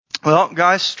Well,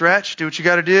 guys, stretch, do what you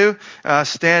got to do.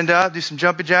 Stand up, do some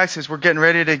jumping jacks as we're getting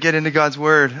ready to get into God's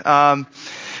Word.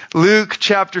 Luke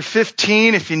chapter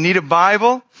 15, if you need a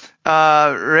Bible,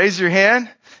 raise your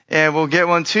hand and we'll get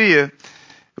one to you.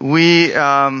 We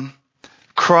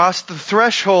crossed the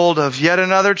threshold of yet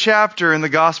another chapter in the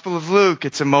Gospel of Luke.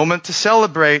 It's a moment to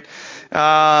celebrate.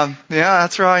 Yeah,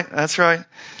 that's right.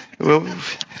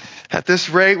 At this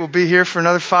rate, we'll be here for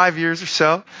another 5 years or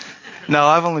so. No,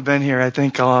 I've only been here, I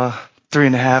think,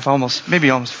 3.5, maybe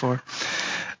almost 4.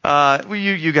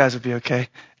 You guys will be okay.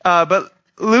 But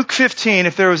Luke 15,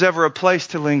 if there was ever a place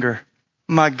to linger,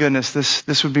 my goodness,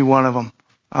 this would be one of them.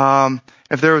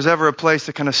 If there was ever a place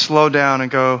to kind of slow down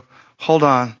and go, hold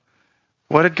on,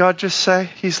 what did God just say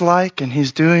He's like and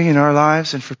He's doing in our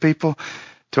lives and for people?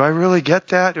 Do I really get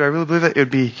that? Do I really believe it? It would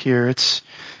be here. It's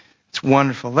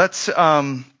wonderful. Let's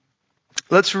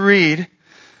read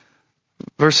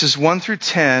verses 1 through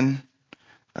 10.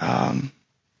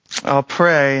 I'll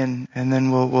pray and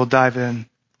then we'll dive in.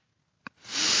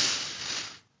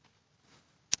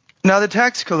 Now the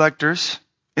tax collectors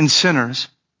and sinners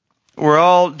were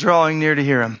all drawing near to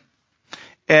hear him.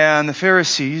 And the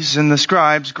Pharisees and the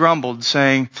scribes grumbled,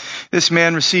 saying, "This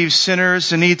man receives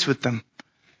sinners and eats with them."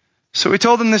 So he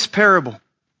told them this parable.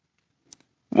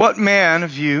 "What man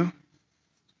of you,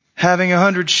 having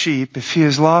 100 sheep, if he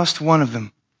has lost one of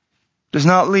them, does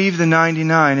not leave the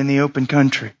 99 in the open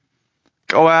country,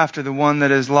 go after the one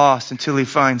that is lost until he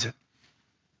finds it?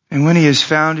 And when he has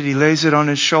found it, he lays it on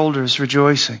his shoulders,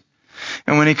 rejoicing.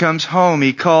 And when he comes home,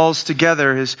 he calls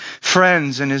together his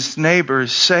friends and his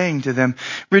neighbors, saying to them,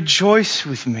 'Rejoice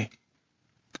with me,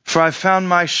 for I found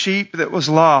my sheep that was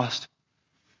lost.'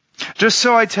 Just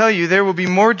so I tell you, there will be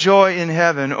more joy in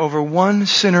heaven over one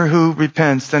sinner who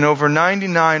repents than over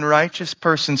 99 righteous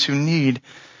persons who need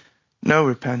no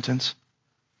repentance.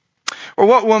 Or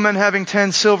what woman, having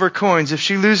 10 silver coins, if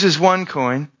she loses one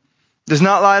coin, does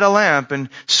not light a lamp and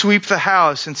sweep the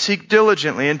house and seek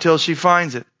diligently until she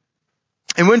finds it?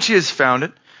 And when she has found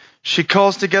it, she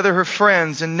calls together her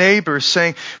friends and neighbors,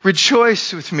 saying,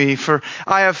 'Rejoice with me, for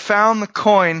I have found the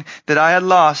coin that I had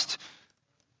lost.'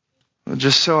 Well,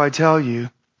 just so I tell you,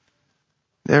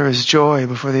 there is joy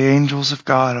before the angels of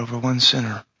God over one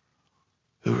sinner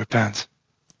who repents."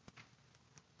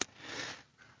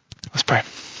 Let's pray.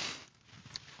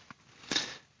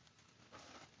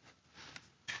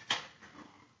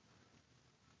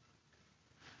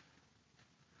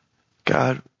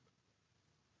 God,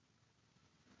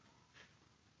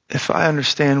 if I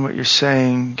understand what you're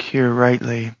saying here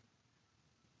rightly,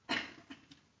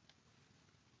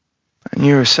 and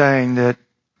you are saying that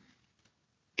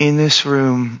in this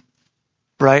room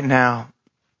right now,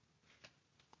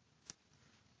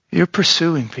 you're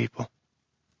pursuing people.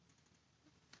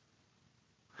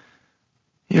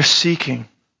 You're seeking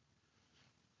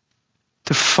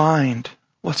to find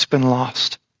what's been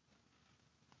lost,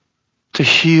 to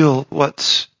heal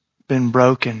what's been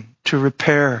broken, to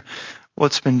repair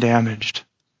what's been damaged.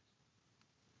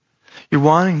 You're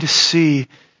wanting to see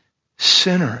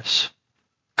sinners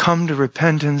come to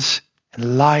repentance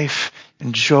and life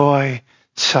and joy,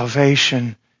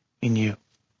 salvation in you.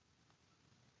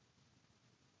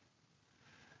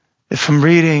 If I'm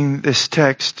reading this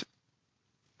text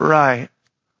right,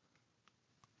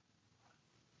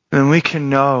 then we can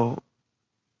know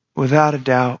without a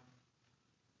doubt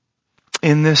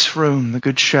in this room the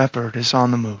Good Shepherd is on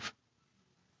the move.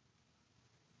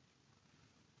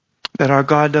 That our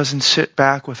God doesn't sit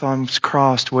back with arms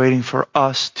crossed waiting for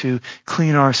us to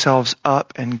clean ourselves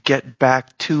up and get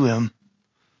back to Him.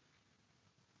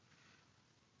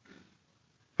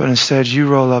 But instead you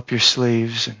roll up your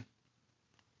sleeves and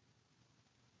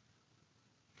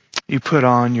you put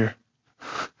on your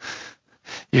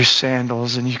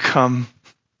sandals and you come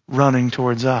running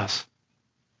towards us.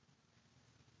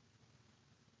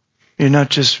 You're not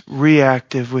just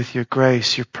reactive with your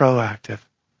grace, you're proactive.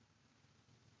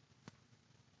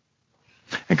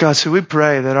 And God, so we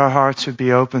pray that our hearts would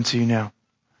be open to you now.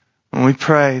 And we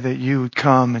pray that you would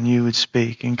come and you would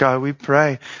speak. And God, we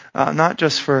pray not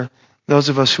just for those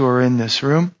of us who are in this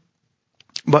room,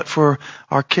 but for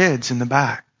our kids in the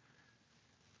back.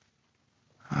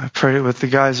 I prayed it with the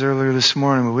guys earlier this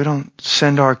morning, but we don't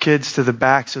send our kids to the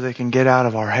back so they can get out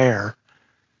of our hair.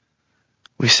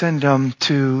 We send them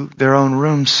to their own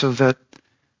rooms so that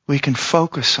we can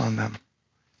focus on them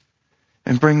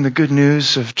and bring the good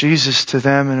news of Jesus to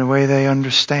them in a way they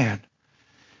understand.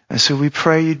 And so we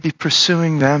pray you'd be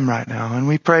pursuing them right now. And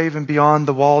we pray even beyond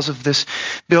the walls of this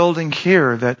building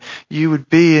here that you would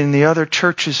be in the other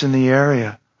churches in the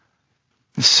area,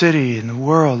 the city, and the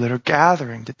world that are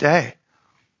gathering today.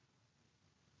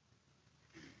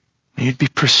 You'd be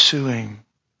pursuing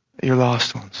your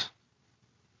lost ones.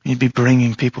 You'd be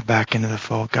bringing people back into the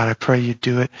fold. God, I pray you'd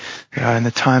do it in the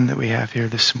time that we have here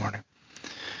this morning. In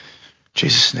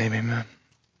Jesus' name, amen.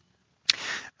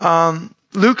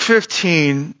 Luke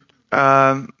 15,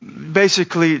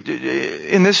 basically,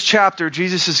 in this chapter,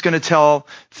 Jesus is going to tell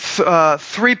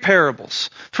three parables,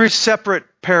 three separate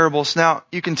parables. Now,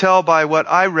 you can tell by what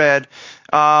I read,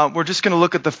 we're just going to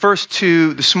look at the first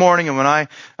two this morning, and when I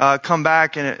come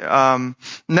back and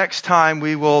next time,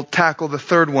 we will tackle the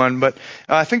third one. But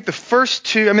I think the first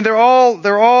two, I mean, they're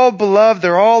all beloved,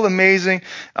 they're all amazing.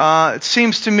 It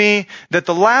seems to me that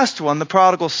the last one, the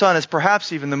prodigal son, is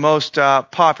perhaps even the most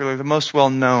popular, the most well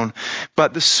known.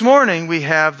 But this morning we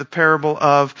have the parable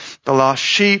of the lost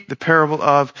sheep, the parable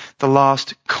of the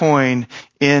lost coin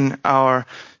in our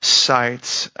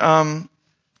sights.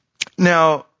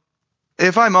 Now,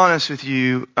 if I'm honest with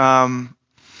you,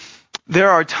 there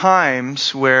are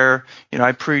times where,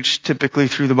 I preach typically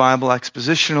through the Bible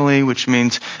expositionally, which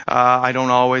means I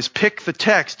don't always pick the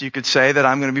text, you could say, that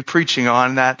I'm going to be preaching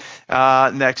on that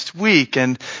next week.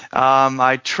 And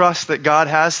I trust that God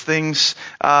has things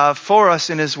for us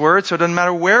in His Word, so it doesn't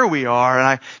matter where we are. And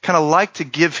I kind of like to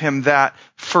give Him that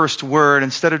first word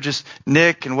instead of just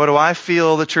Nick and what do I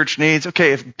feel the church needs.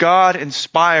 Okay, if God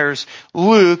inspires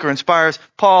Luke or inspires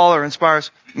Paul or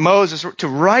inspires Moses to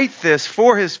write this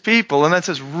for his people and then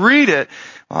says read it,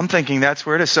 well, I'm thinking that's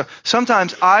where it is. So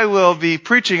sometimes I will be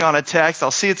preaching on a text,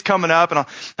 I'll see it's coming up, and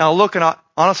I'll look and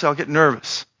honestly I'll get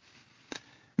nervous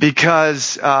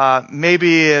because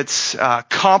maybe it's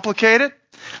complicated.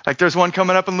 Like there's one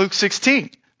coming up in Luke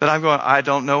 16 that I'm going, I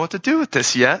don't know what to do with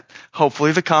this yet.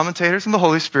 Hopefully the commentators and the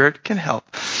Holy Spirit can help.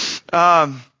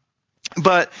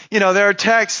 But, there are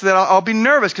texts that I'll be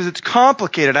nervous because it's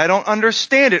complicated. I don't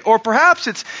understand it. Or perhaps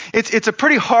it's a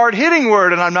pretty hard-hitting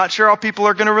word and I'm not sure how people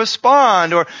are going to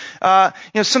respond. Or,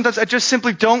 sometimes I just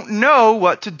simply don't know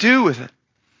what to do with it.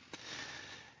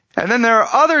 And then there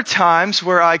are other times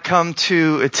where I come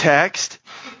to a text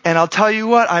and I'll tell you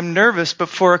what, I'm nervous, but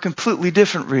for a completely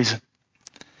different reason.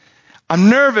 I'm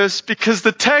nervous because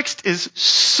the text is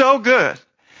so good,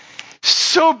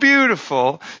 so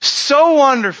beautiful, so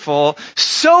wonderful,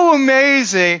 so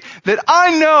amazing that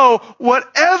I know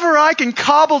whatever I can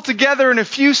cobble together in a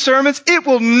few sermons, it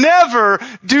will never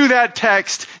do that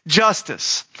text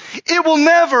justice. It will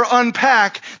never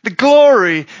unpack the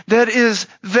glory that is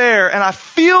there. And I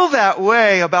feel that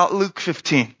way about Luke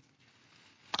 15.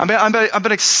 I've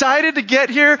been excited to get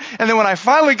here, and then when I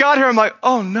finally got here, I'm like,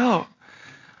 oh no.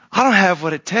 I don't have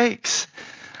what it takes.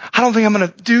 I don't think I'm going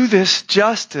to do this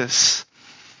justice.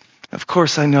 Of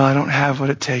course, I know I don't have what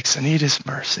it takes. I need His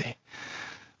mercy.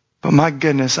 But my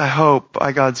goodness, I hope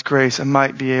by God's grace I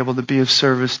might be able to be of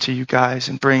service to you guys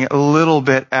and bring a little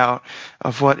bit out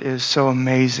of what is so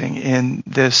amazing in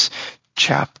this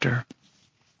chapter.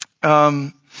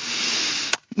 Now,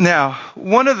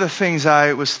 one of the things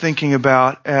I was thinking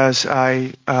about as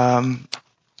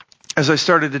I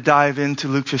started to dive into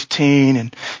Luke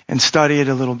 15 and study it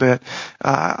a little bit,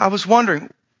 I was wondering,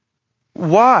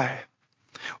 why?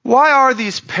 Why are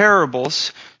these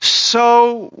parables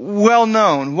so well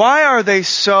known? Why are they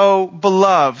so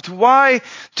beloved? Why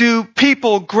do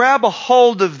people grab a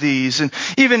hold of these? And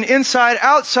even inside,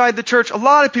 outside the church, a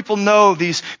lot of people know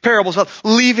these parables about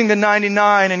leaving the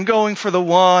 99 and going for the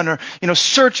one, or,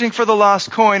 searching for the lost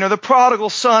coin, or the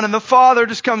prodigal son, and the father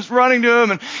just comes running to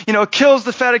him and, kills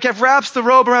the fatted calf, wraps the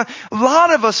robe around. A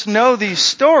lot of us know these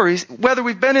stories, whether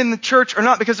we've been in the church or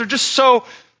not, because they're just so,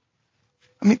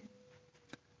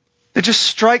 they just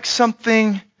strike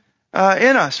something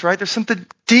in us, right? There's something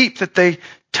deep that they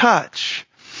touch.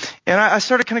 And I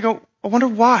started kind of go, I wonder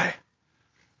why.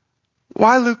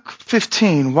 Why Luke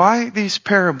 15? Why these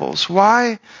parables?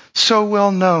 Why so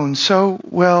well known, so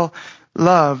well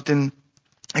loved? And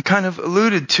I kind of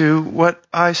alluded to what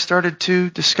I started to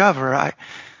discover.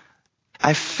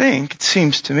 I think, it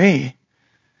seems to me,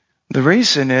 the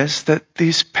reason is that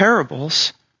these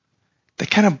parables, they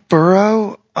kind of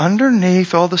burrow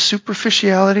underneath all the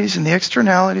superficialities and the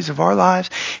externalities of our lives,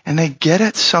 and they get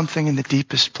at something in the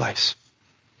deepest place.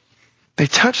 They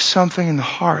touch something in the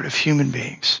heart of human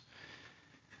beings.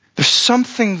 There's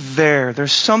something there.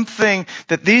 There's something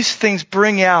that these things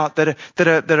bring out that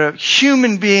a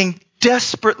human being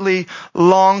desperately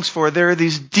longs for. There are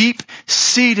these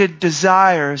deep-seated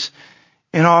desires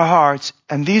in our hearts,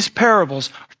 and these parables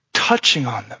are touching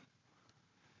on them.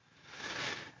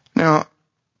 Now,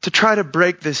 to try to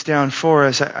break this down for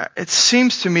us, it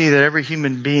seems to me that every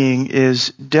human being is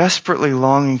desperately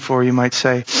longing for, you might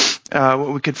say,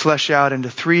 what we could flesh out into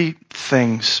three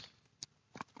things.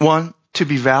 One, to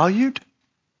be valued.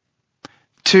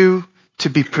 Two, to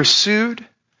be pursued,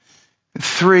 and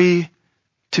 3,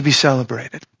 to be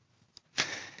celebrated.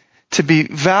 To be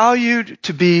valued,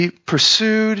 to be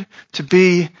pursued, to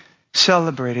be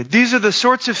celebrated. These are the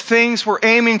sorts of things we're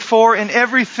aiming for in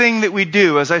everything that we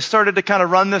do. As I started to kind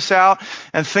of run this out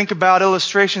and think about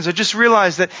illustrations, I just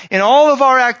realized that in all of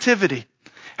our activity,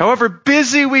 however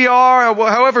busy we are,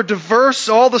 however diverse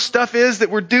all the stuff is that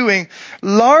we're doing,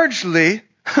 largely,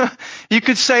 you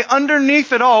could say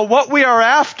underneath it all, what we are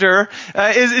after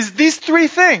is these 3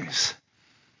 things.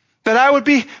 That I would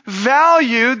be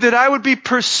valued, that I would be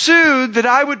pursued, that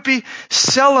I would be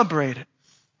celebrated.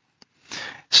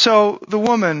 So the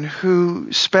woman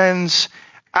who spends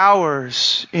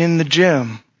hours in the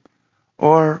gym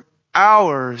or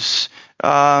hours,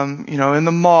 in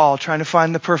the mall trying to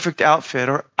find the perfect outfit,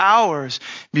 or hours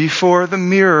before the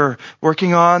mirror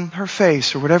working on her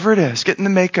face or whatever it is, getting the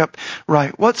makeup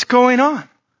right. What's going on?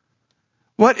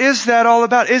 What is that all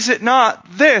about? Is it not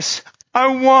this? I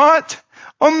want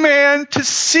a man to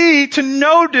see, to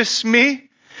notice me,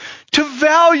 to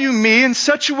value me in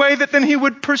such a way that then he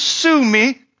would pursue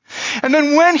me. And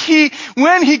then when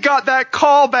he got that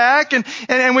call back and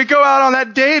we go out on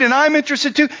that date and I'm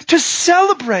interested to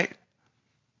celebrate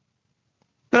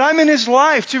that I'm in his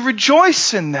life, to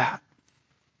rejoice in that.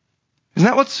 Isn't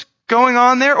that what's going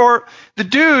on there? Or the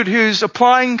dude who's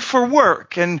applying for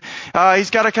work and he's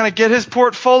got to kind of get his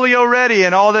portfolio ready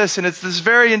and all this, and it's this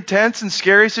very intense and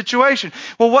scary situation.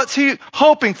 Well, what's he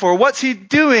hoping for? What's he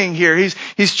doing here?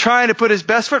 He's trying to put his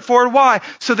best foot forward. Why?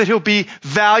 So that he'll be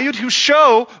valued, he'll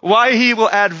show why he will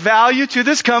add value to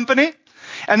this company.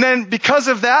 And then because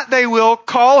of that, they will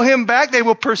call him back. They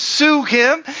will pursue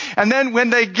him. And then when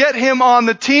they get him on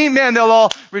the team, man, they'll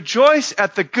all rejoice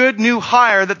at the good new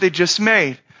hire that they just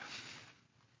made.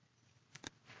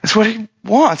 That's what he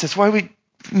wants. That's why in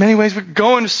many ways, we're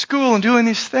going to school and doing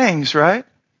these things, right?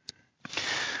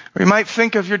 Or you might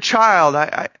think of your child.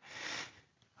 I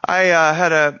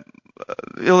had a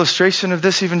illustration of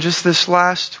this even just this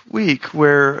last week,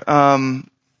 where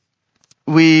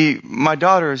my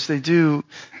daughters, they do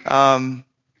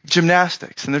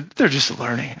gymnastics, and they're just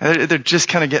learning. They're just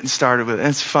kind of getting started with it, and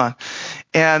it's fun.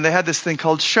 And they had this thing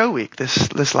called Show Week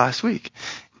this last week.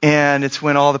 And it's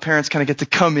when all the parents kind of get to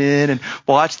come in and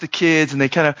watch the kids and they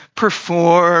kind of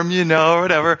perform, or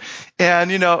whatever.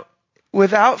 And,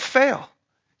 without fail,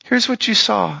 here's what you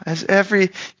saw as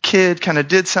every kid kind of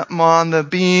did something on the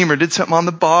beam or did something on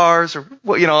the bars or,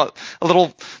 a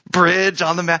little bridge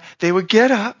on the mat. They would get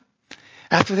up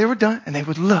after they were done and they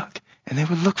would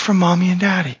look for mommy and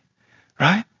daddy,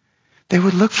 right? They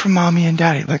would look for mommy and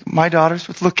daddy. Like my daughters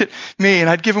would look at me and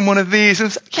I'd give them one of these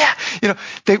and say,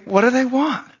 what do they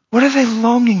want? What are they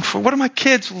longing for? What are my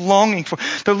kids longing for?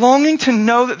 They're longing to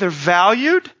know that they're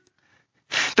valued.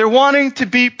 They're wanting to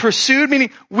be pursued,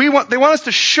 meaning they want us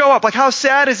to show up. Like how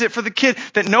sad is it for the kid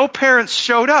that no parents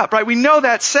showed up, right? We know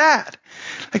that's sad.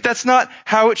 Like that's not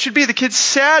how it should be. The kid's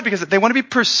sad because they want to be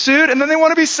pursued and then they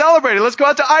want to be celebrated. Let's go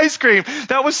out to ice cream.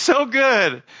 That was so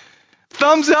good.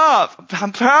 Thumbs up.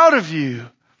 I'm proud of you.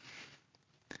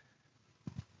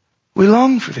 We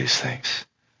long for these things.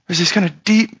 There's these kind of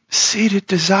deep-seated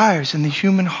desires in the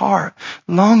human heart,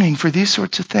 longing for these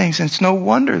sorts of things. And it's no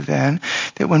wonder then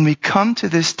that when we come to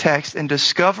this text and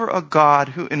discover a God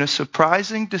who in a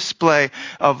surprising display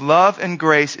of love and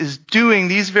grace is doing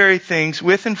these very things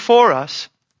with and for us,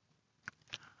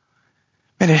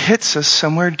 and it hits us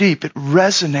somewhere deep. It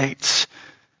resonates.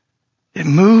 It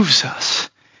moves us.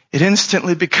 It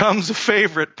instantly becomes a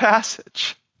favorite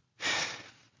passage.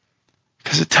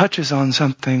 Because it touches on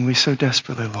something we so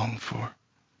desperately long for.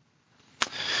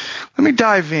 Let me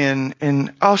dive in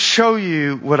and I'll show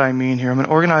you what I mean here. I'm going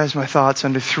to organize my thoughts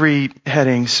under 3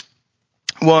 headings.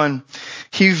 1,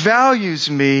 he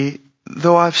values me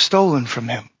though I've stolen from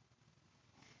him.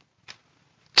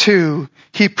 2,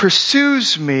 he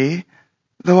pursues me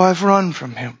though I've run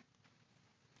from him.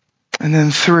 And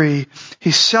then 3,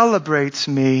 he celebrates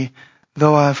me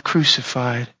though I've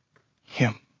crucified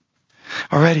him.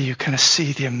 Already you kind of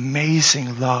see the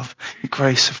amazing love and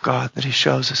grace of God that he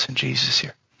shows us in Jesus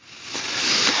here.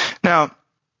 Now,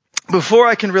 before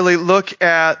I can really look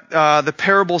at the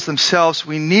parables themselves,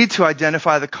 we need to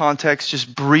identify the context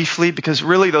just briefly, because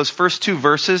really those first 2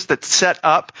 verses that set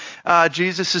up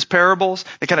Jesus' parables,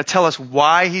 they kind of tell us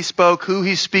why he spoke, who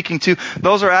he's speaking to.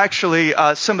 Those are actually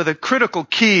some of the critical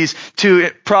keys to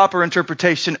proper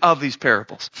interpretation of these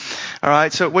parables. All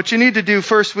right, so what you need to do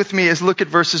first with me is look at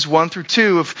verses 1 through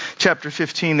 2 of chapter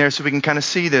 15 there so we can kind of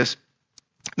see this.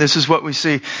 This is what we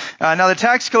see. Now the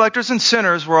tax collectors and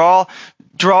sinners were all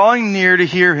drawing near to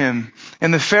hear him.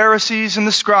 And the Pharisees and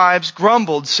the scribes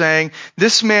grumbled, saying,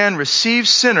 "This man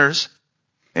receives sinners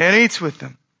and eats with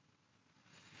them.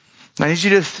 I need you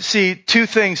to see two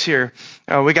things here.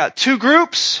 We got two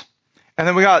groups, and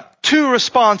then we got two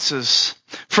responses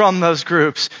from those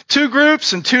groups. Two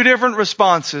groups and two different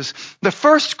responses. The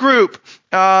first group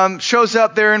shows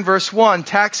up there in verse 1,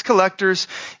 tax collectors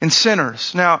and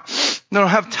sinners. Now, I don't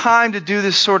have time to do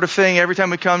this sort of thing every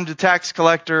time we come to tax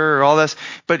collector or all this,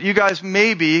 but you guys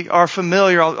maybe are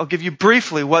familiar. I'll give you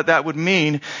briefly what that would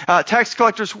mean. Tax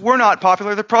collectors were not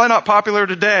popular. They're probably not popular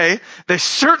today. They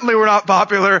certainly were not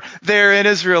popular there in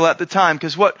Israel at the time,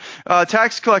 because what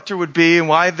tax collector would be and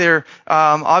why they're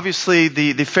obviously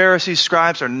the Pharisees,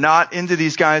 scribes are not into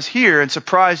these guys here and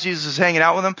surprised Jesus is hanging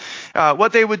out with them.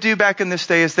 What they would do back in this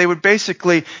day is they would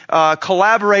basically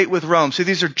collaborate with Rome. So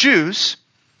these are Jews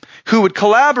who would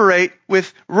collaborate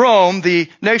with Rome, the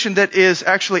nation that is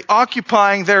actually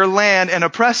occupying their land and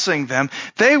oppressing them.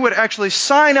 They would actually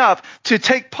sign up to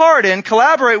take part in,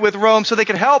 collaborate with Rome so they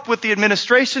could help with the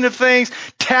administration of things,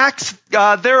 tax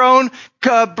their own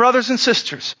brothers and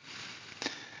sisters.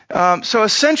 So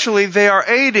essentially they are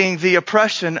aiding the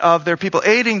oppression of their people,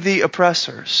 aiding the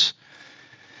oppressors.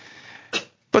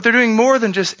 But they're doing more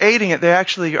than just aiding it. They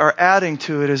actually are adding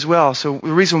to it as well. So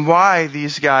the reason why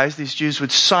these guys, these Jews,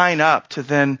 would sign up to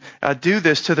then do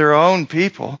this to their own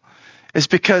people is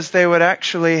because they would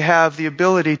actually have the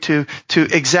ability to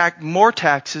exact more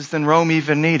taxes than Rome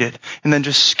even needed, and then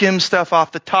just skim stuff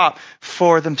off the top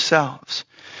for themselves.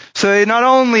 So they not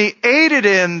only aided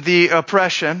in the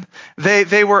oppression,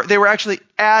 they were actually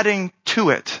adding to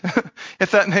it,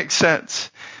 if that makes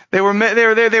sense. They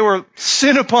were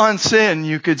sin upon sin,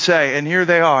 you could say. And here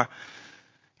they are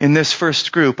in this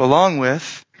first group, along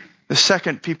with the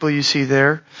second people you see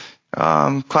there,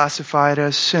 classified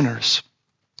as sinners.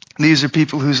 These are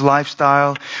people whose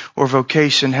lifestyle or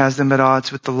vocation has them at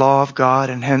odds with the law of God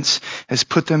and hence has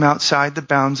put them outside the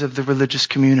bounds of the religious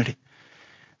community.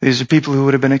 These are people who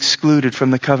would have been excluded from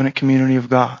the covenant community of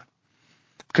God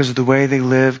because of the way they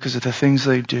live, because of the things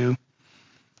they do.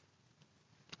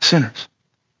 Sinners.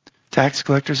 Tax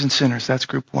collectors and sinners. That's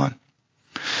group 1.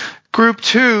 Group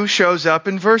 2 shows up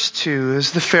in verse 2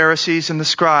 as the Pharisees and the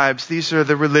scribes. These are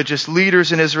the religious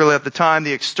leaders in Israel at the time,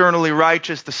 the externally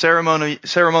righteous, the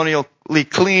ceremonially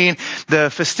clean, the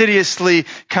fastidiously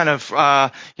kind of,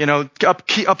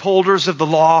 upholders of the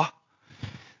law.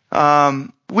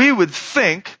 We would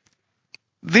think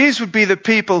these would be the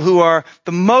people who are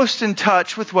the most in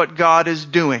touch with what God is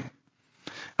doing.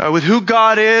 With who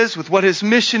God is, with what His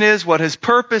mission is, what His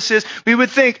purpose is. We would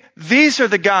think these are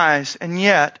the guys, and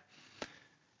yet,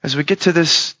 as we get to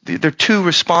this, there are two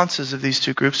responses of these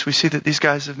two groups, we see that these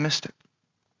guys have missed it.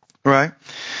 Right?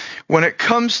 When it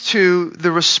comes to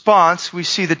the response, we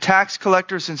see the tax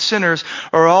collectors and sinners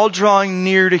are all drawing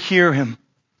near to hear Him.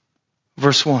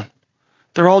 Verse 1.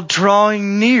 They're all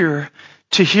drawing near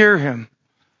to hear Him.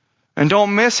 And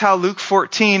don't miss how Luke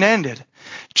 14 ended.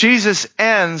 Jesus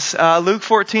ends Luke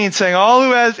 14 saying, all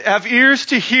who have ears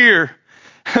to hear,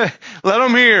 let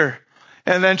them hear.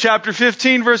 And then chapter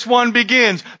 15 verse 1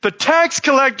 begins, the tax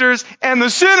collectors and the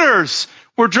sinners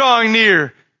were drawing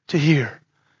near to hear.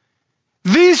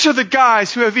 These are the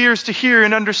guys who have ears to hear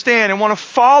and understand and want to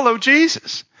follow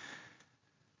Jesus.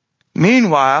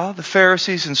 Meanwhile, the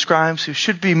Pharisees and scribes who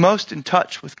should be most in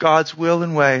touch with God's will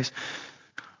and ways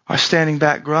are standing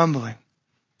back grumbling.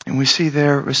 And we see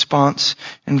their response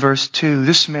in verse 2.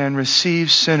 This man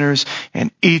receives sinners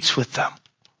and eats with them.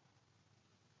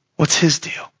 What's his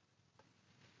deal?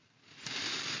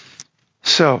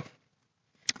 So,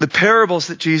 the parables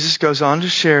that Jesus goes on to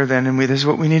share then, and this is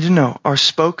what we need to know, are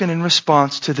spoken in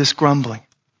response to this grumbling.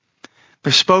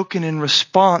 They're spoken in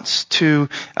response to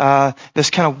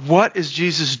this kind of what is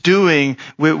Jesus doing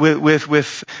with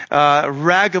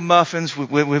ragamuffins,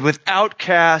 with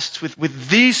outcasts, with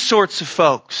these sorts of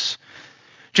folks.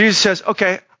 Jesus says,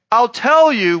 okay, I'll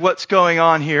tell you what's going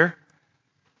on here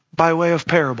by way of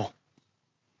parable.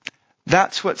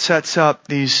 That's what sets up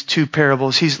these two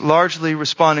parables. He's largely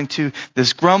responding to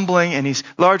this grumbling, and he's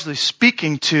largely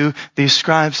speaking to these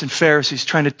scribes and Pharisees,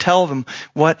 trying to tell them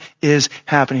what is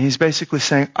happening. He's basically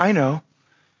saying, I know,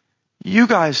 you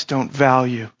guys don't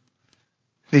value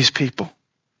these people.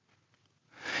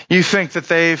 You think that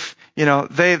they've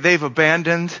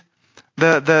abandoned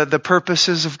the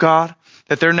purposes of God,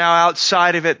 that they're now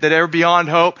outside of it, that they're beyond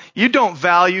hope. You don't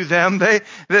value them.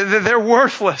 They're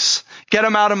worthless. Get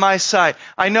them out of my sight.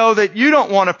 I know that you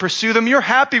don't want to pursue them. You're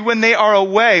happy when they are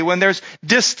away, when there's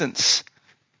distance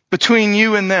between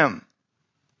you and them.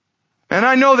 And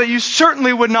I know that you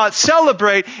certainly would not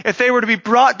celebrate if they were to be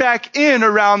brought back in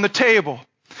around the table.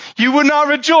 You would not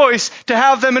rejoice to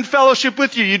have them in fellowship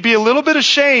with you. You'd be a little bit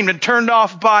ashamed and turned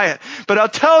off by it. But I'll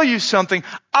tell you something.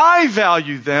 I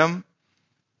value them.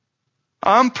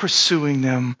 I'm pursuing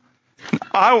them.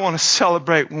 I want to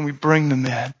celebrate when we bring them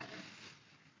in.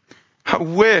 I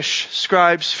wish,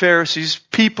 scribes, Pharisees,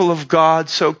 people of God,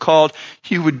 so-called,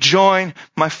 you would join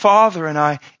my Father and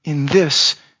I in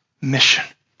this mission.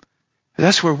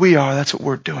 That's where we are. That's what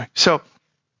we're doing. So,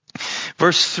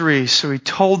 verse 3, so he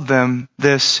told them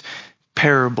this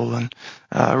parable, and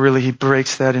really he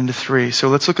breaks that into 3. So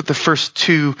let's look at the first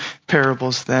 2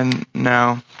 parables then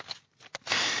now.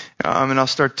 And I'll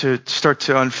start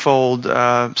to unfold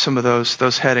some of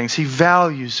those headings. He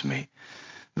values me,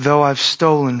 though I've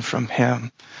stolen from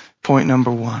him. Point number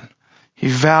 1. He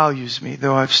values me,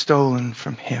 though I've stolen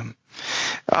from him.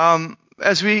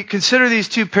 As we consider these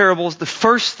 2 parables, the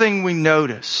first thing we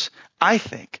notice, I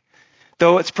think,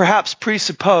 though it's perhaps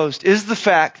presupposed, is the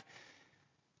fact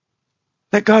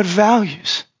that God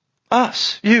values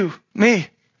us, you, me,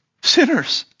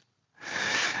 sinners.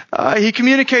 He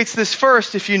communicates this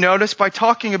first, if you notice, by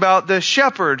talking about the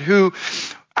shepherd who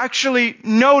actually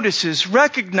notices,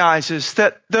 recognizes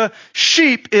that the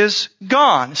sheep is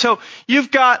gone. So you've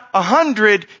got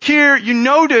 100 here. You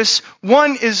notice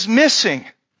one is missing.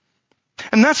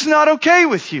 And that's not okay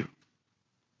with you.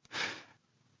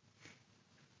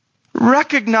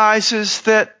 Recognizes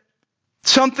that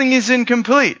something is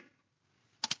incomplete.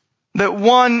 That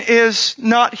one is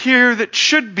not here that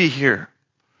should be here.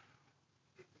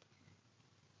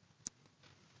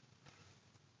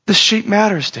 The sheep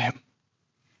matters to him.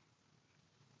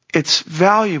 It's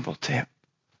valuable to him.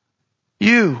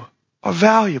 You are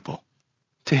valuable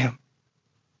to him.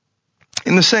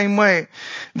 In the same way,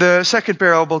 the second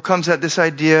parable comes at this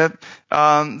idea,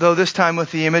 though this time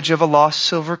with the image of a lost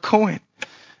silver coin.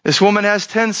 This woman has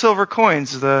 10 silver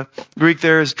coins. The Greek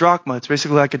there is drachma. It's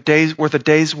basically like worth a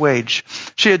day's wage.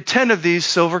 She had 10 of these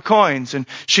silver coins, and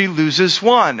she loses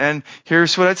one. And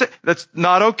here's what I'd say. That's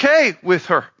not okay with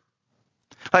her.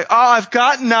 Like, I've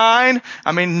got 9.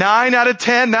 9 out of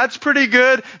 10, that's pretty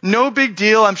good. No big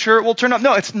deal. I'm sure it will turn up.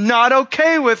 No, it's not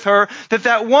okay with her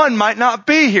that one might not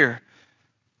be here.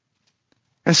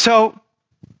 And so,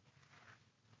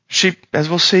 she, as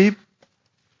we'll see,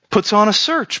 puts on a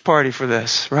search party for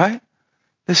this, right?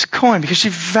 This coin, because she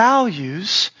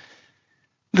values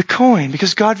the coin,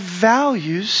 because God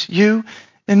values you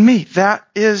and me. That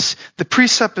is the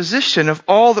presupposition of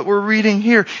all that we're reading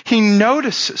here. He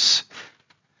notices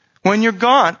when you're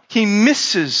gone. He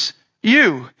misses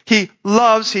you. He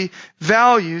loves, he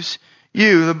values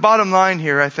you. The bottom line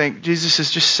here, I think, Jesus is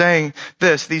just saying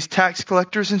this. These tax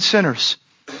collectors and sinners,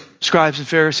 scribes and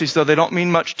Pharisees, though they don't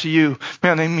mean much to you,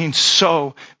 man, they mean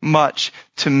so much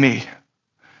to me.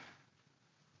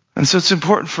 And so it's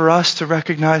important for us to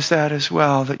recognize that as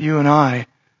well, that you and I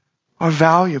are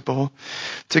valuable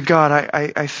to God.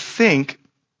 I think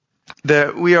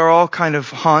that we are all kind of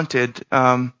haunted.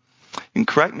 You can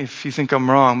correct me if you think I'm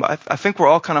wrong, but I think we're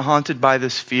all kind of haunted by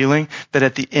this feeling that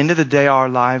at the end of the day, our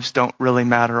lives don't really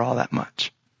matter all that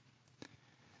much.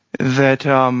 That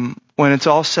when it's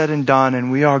all said and done and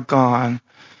we are gone,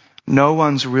 no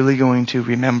one's really going to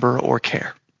remember or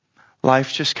care.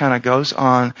 Life just kind of goes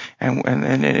on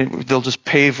and they'll just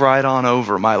pave right on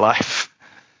over my life.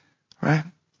 Right?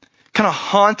 Kind of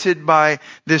haunted by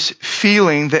this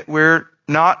feeling that we're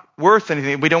not worth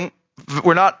anything.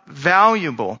 We're not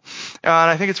valuable. And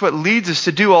I think it's what leads us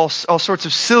to do all sorts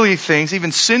of silly things,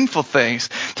 even sinful things,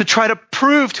 to try to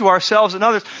prove to ourselves and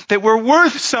others that we're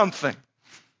worth something.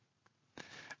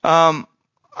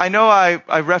 I know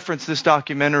I referenced this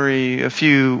documentary a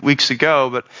few weeks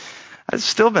ago, but I've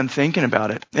still been thinking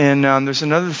about it. And there's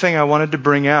another thing I wanted to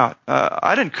bring out.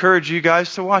 I'd encourage you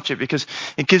guys to watch it because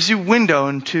it gives you window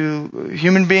into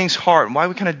human beings' heart and why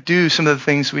we kind of do some of the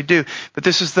things we do. But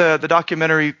this is the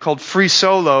documentary called Free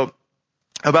Solo,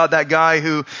 about that guy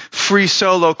who free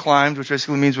solo climbed, which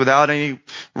basically means without any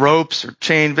ropes or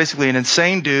chain, basically an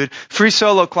insane dude, free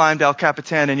solo climbed El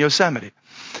Capitan in Yosemite,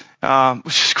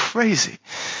 which is crazy.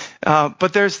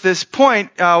 But there's this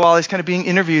point while he's kind of being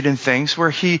interviewed and things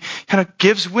where he kind of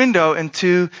gives window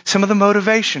into some of the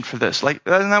motivation for this. Like,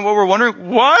 isn't that what we're wondering?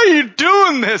 Why are you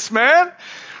doing this, man?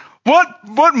 What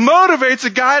motivates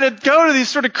a guy to go to these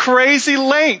sort of crazy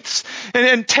lengths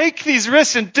and take these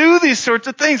risks and do these sorts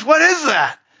of things? What is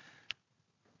that?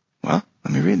 Well,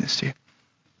 let me read this to you.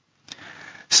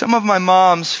 Some of my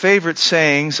mom's favorite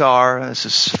sayings are, this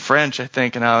is French, I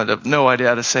think, and I have no idea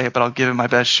how to say it, but I'll give it my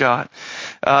best shot.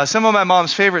 Some of my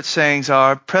mom's favorite sayings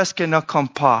are, presque ne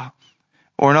compte pas,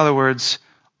 or in other words,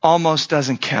 almost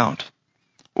doesn't count,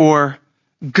 or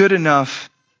good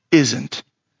enough isn't.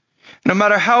 No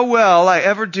matter how well I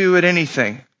ever do at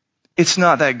anything, it's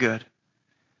not that good.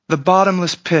 The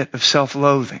bottomless pit of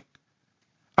self-loathing.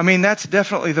 I mean, that's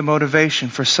definitely the motivation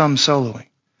for some soloing.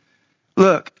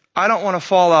 Look, I don't want to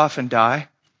fall off and die,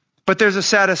 but there's a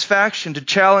satisfaction to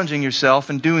challenging yourself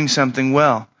and doing something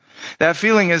well. That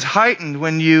feeling is heightened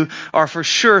when you are for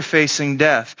sure facing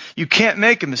death. You can't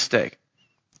make a mistake.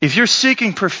 If you're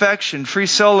seeking perfection, free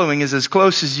soloing is as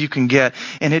close as you can get,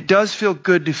 and it does feel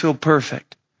good to feel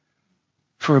perfect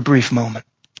for a brief moment.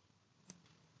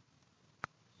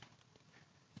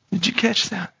 Did you catch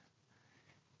that?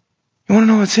 You want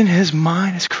to know what's in his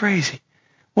mind? It's crazy.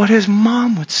 What his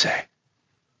mom would say.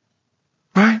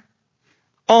 Right?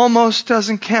 Almost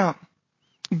doesn't count.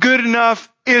 Good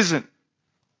enough isn't.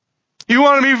 You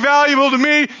want to be valuable to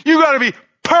me? You got to be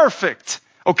perfect.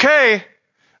 Okay?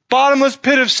 Bottomless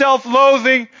pit of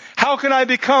self-loathing. How can I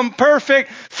become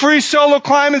perfect? Free solo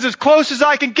climbing is as close as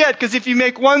I can get, because if you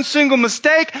make one single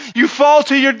mistake, you fall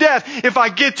to your death. If I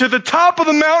get to the top of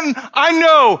the mountain, I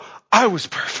know I was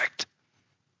perfect.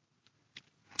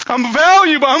 I'm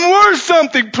valuable. I'm worth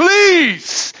something.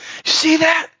 Please. You see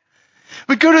that?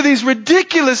 We go to these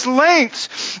ridiculous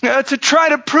lengths to try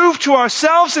to prove to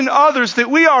ourselves and others that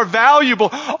we are valuable.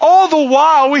 All the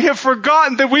while we have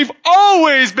forgotten that we've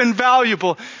always been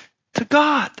valuable to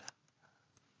God.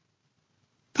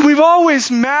 We've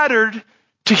always mattered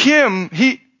to Him.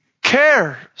 He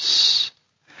cares.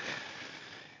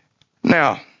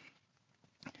 Now,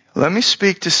 let me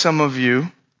speak to some of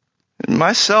you.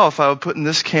 Myself, I would put in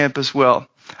this camp as well.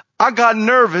 I got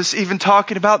nervous even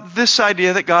talking about this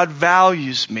idea that God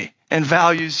values me and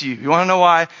values you. You want to know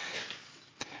why?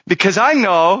 Because I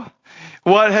know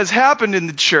what has happened in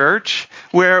the church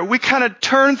where we kind of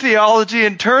turn theology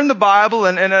and turn the Bible,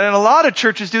 and a lot of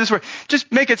churches do this, where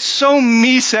just make it so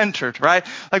me-centered, right?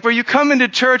 Like where you come into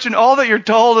church and all that you're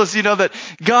told is, that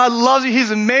God loves you,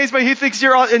 He's amazed by you, He thinks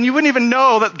you're all, and you wouldn't even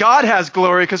know that God has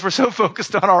glory because we're so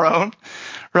focused on our own,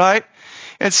 right?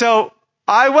 And so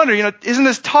I wonder, isn't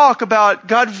this talk about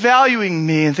God valuing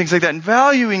me and things like that, and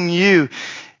valuing you,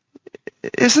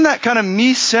 isn't that kind of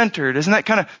me-centered? Isn't that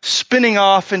kind of spinning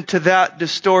off into that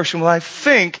distortion? Well, I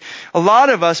think a lot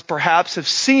of us perhaps have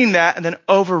seen that and then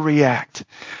overreact.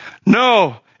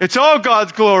 No, it's all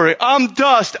God's glory. I'm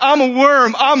dust. I'm a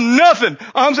worm. I'm nothing.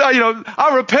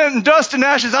 I repent in dust and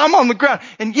ashes. I'm on the ground.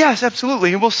 And yes,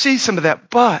 absolutely, and we'll see some of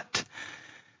that. But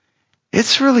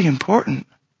it's really important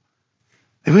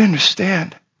that we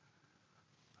understand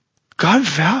God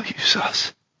values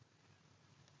us.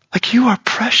 Like you are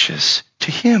precious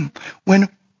to Him. When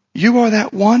you are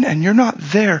that one and you're not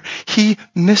there, He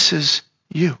misses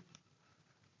you.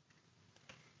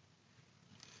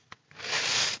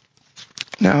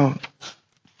 Now,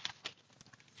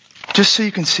 just so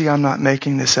you can see I'm not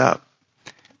making this up,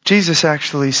 Jesus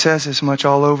actually says as much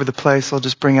all over the place. I'll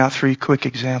just bring out 3 quick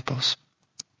examples.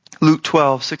 Luke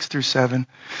 12, 6 through 7.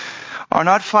 Are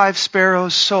not 5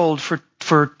 sparrows sold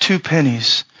for 2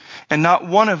 pennies, and not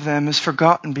one of them is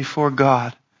forgotten before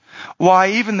God?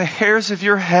 Why, even the hairs of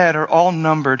your head are all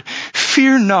numbered.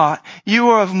 Fear not, you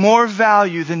are of more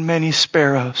value than many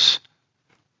sparrows.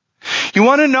 You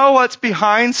want to know what's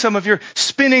behind some of your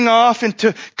spinning off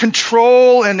into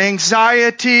control and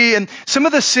anxiety and some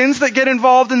of the sins that get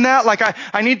involved in that? Like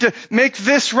I need to make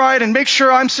this right and make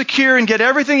sure I'm secure and get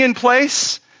everything in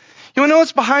place. You want to know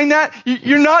what's behind that?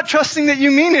 You're not trusting that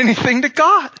you mean anything to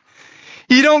God.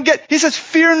 He says,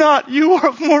 fear not, you are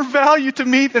of more value to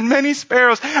me than many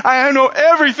sparrows. I know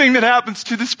everything that happens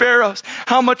to the sparrows.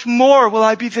 How much more will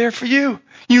I be there for you?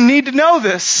 You need to know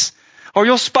this, or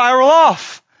you'll spiral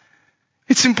off.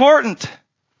 It's important.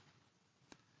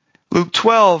 Luke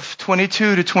 12,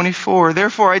 22 to 24.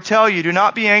 Therefore I tell you, do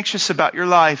not be anxious about your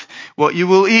life, what you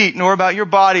will eat, nor about your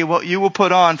body, what you will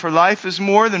put on. For life is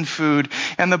more than food,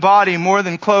 and the body more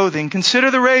than clothing. Consider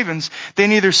the ravens. They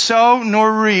neither sow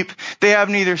nor reap. They have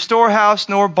neither storehouse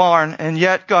nor barn, and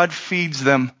yet God feeds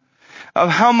them. Of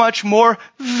how much more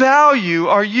value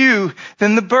are you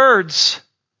than the birds?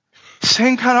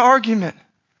 Same kind of argument.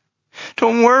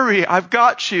 Don't worry, I've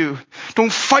got you.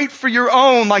 Don't fight for your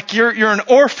own like you're an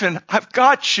orphan. I've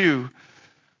got you.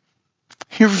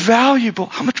 You're valuable.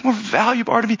 How much more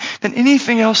valuable are to me than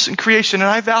anything else in creation? And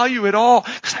I value it all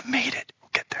because I made it.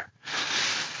 We'll get there.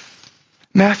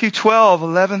 Matthew 12,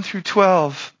 11 through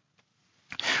 12.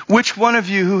 Which one of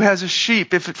you who has a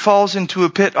sheep, if it falls into a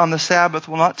pit on the Sabbath,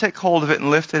 will not take hold of it and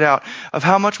lift it out? Of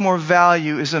how much more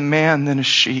value is a man than a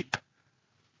sheep?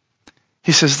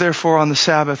 He says, therefore on the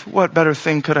Sabbath, what better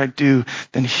thing could I do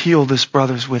than heal this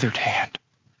brother's withered hand?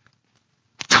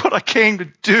 That's what I came to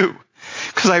do,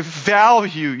 because I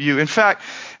value you. In fact,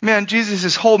 man,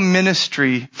 Jesus' whole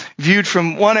ministry, viewed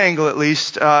from one angle at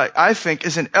least, I think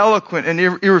is an eloquent and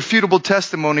irrefutable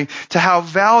testimony to how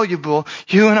valuable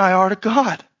you and I are to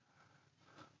God.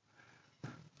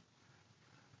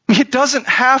 He doesn't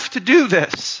have to do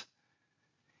this.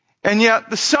 And yet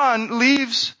the Son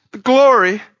leaves the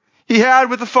glory he had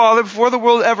with the Father before the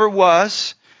world ever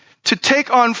was to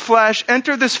take on flesh,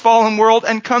 enter this fallen world,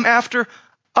 and come after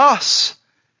us.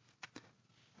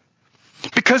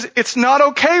 Because it's not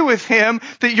okay with him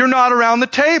that you're not around the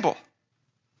table.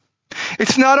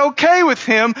 It's not okay with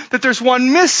him that there's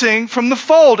one missing from the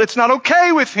fold. It's not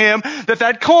okay with him that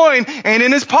that coin ain't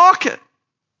in his pocket.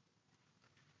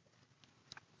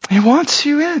 He wants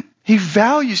you in. He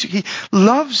values you. He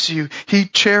loves you. He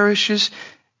cherishes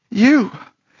you.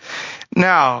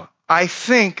 Now, I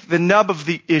think the nub of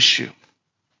the issue,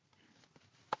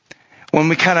 when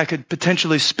we kind of could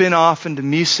potentially spin off into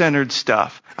me-centered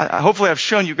stuff, hopefully I've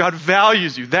shown you God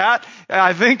values you. That,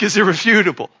 I think, is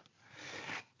irrefutable.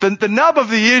 The nub of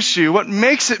the issue, what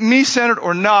makes it me-centered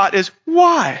or not, is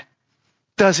why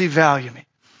does he value me?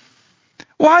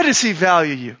 Why does he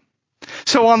value you?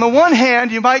 So on the one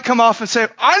hand, you might come off and say,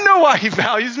 I know why he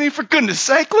values me, for goodness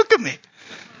sake, look at me.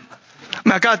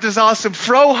 I got this awesome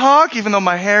fro hawk, even though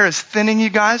my hair is thinning, you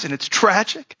guys, and it's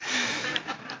tragic.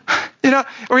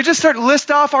 Or we just start to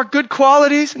list off our good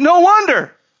qualities. No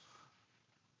wonder.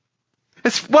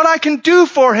 It's what I can do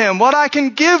for him, what I can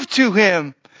give to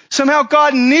him. Somehow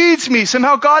God needs me.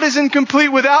 Somehow God is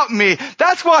incomplete without me.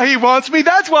 That's why he wants me.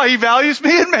 That's why he values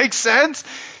me. It makes sense.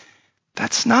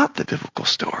 That's not the biblical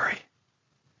story.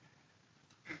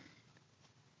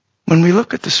 When we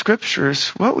look at the scriptures,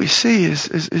 what we see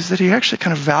is that he actually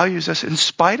kind of values us in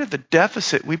spite of the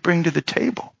deficit we bring to the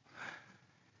table.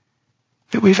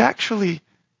 That we've actually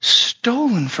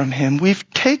stolen from him. We've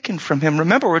taken from him.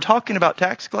 Remember, we're talking about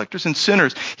tax collectors and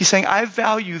sinners. He's saying, I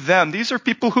value them. These are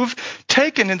people who've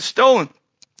taken and stolen.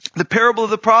 The parable of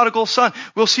the prodigal son.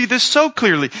 We'll see this so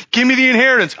clearly. Give me the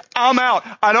inheritance. I'm out.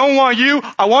 I don't want you.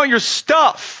 I want your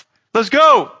stuff. Let's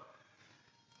go.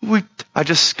 I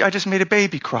just made a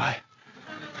baby cry.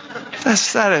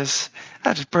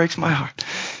 That just breaks my heart.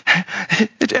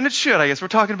 And it should, I guess. We're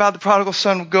talking about the prodigal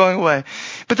son going away.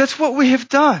 But that's what we have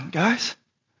done, guys.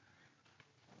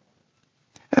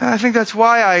 And I think that's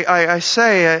why I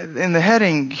say in the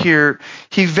heading here,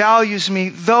 he values me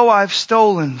though I've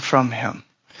stolen from him.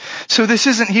 So this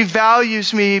isn't he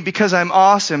values me because I'm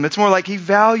awesome. It's more like he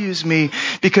values me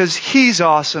because he's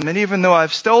awesome. And even though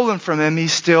I've stolen from him, he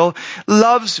still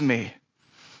loves me.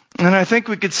 And I think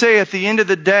we could say at the end of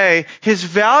the day, his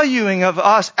valuing of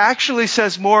us actually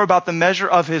says more about the measure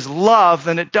of his love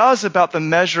than it does about the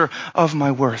measure of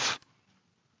my worth.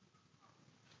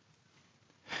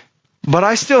 But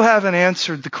I still haven't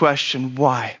answered the question,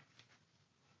 why?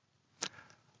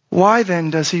 Why then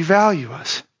does he value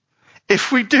us?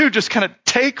 If we do just kind of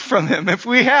take from him, if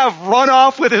we have run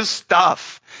off with his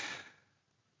stuff,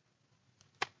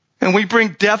 and we bring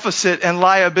deficit and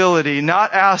liability,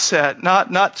 not asset,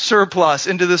 not surplus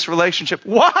into this relationship,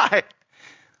 why?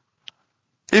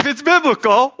 If it's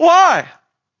biblical, why?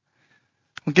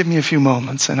 Well, give me a few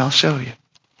moments and I'll show you.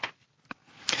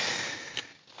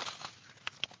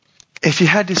 If you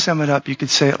had to sum it up, you could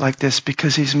say it like this: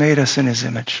 because he's made us in his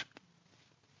image.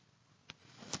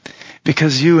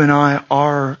 Because you and I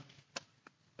are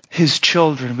his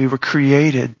children. We were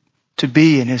created to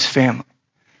be in his family.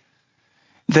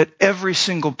 That every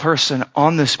single person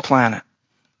on this planet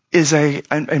is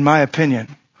in my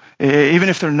opinion, even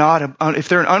if they're if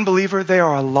they're an unbeliever, they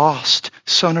are a lost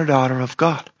son or daughter of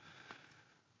God.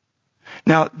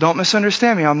 Now, don't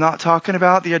misunderstand me. I'm not talking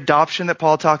about the adoption that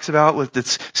Paul talks about with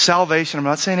its salvation. I'm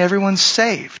not saying everyone's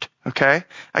saved. Okay?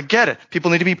 I get it. People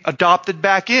need to be adopted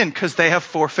back in because they have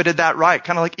forfeited that right.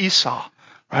 Kind of like Esau.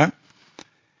 Right?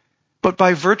 But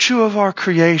by virtue of our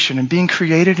creation and being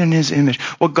created in his image,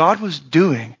 what God was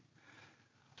doing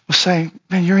was saying,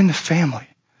 man, you're in the family.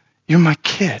 You're my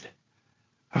kid.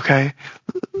 Okay?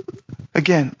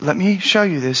 Again, let me show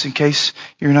you this in case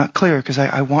you're not clear, because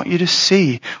I want you to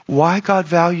see why God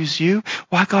values you,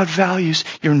 why God values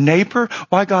your neighbor,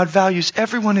 why God values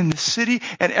everyone in the city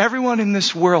and everyone in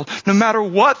this world, no matter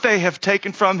what they have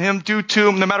taken from him, due to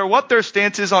him, no matter what their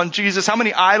stance is on Jesus, how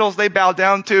many idols they bow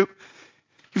down to.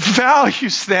 He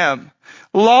values them.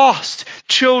 Lost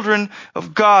children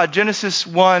of God. Genesis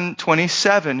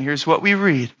 1:27. Here's what we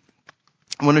read.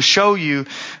 I want to show you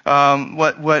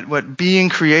what being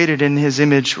created in his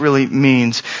image really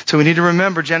means. So we need to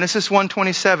remember Genesis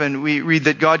 1:27. We read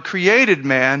that God created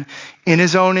man in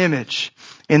his own image.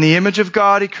 In the image of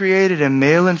God he created him,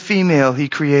 male and female he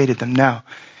created them. Now,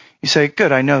 you say,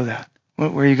 good, I know that.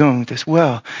 Where are you going with this?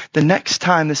 Well, the next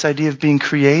time this idea of being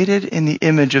created in the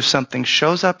image of something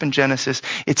shows up in Genesis,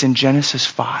 it's in Genesis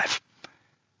 5.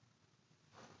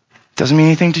 Doesn't mean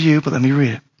anything to you, but let me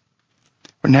read it.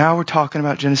 Now we're talking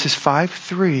about Genesis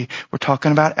 5:3. We're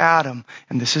talking about Adam.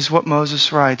 And this is what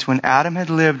Moses writes. When Adam had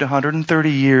lived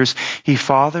 130 years, he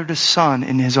fathered a son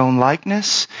in his own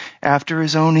likeness, after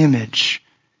his own image,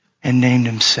 and named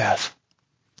him Seth.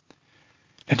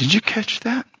 Now, did you catch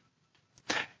that?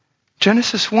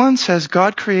 Genesis 1 says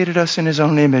God created us in his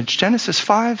own image. Genesis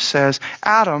 5 says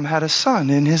Adam had a son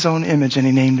in his own image, and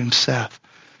he named him Seth.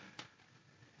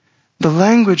 The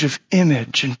language of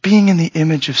image and being in the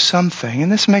image of something,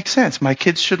 and this makes sense. My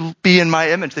kids should be in my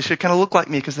image. They should kind of look like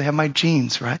me because they have my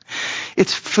genes, right?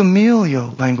 It's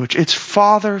familial language. It's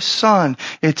father-son.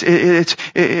 It's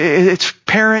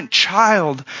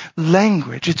parent-child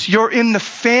language. It's you're in the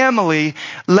family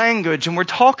language, and we're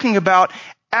talking about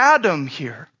Adam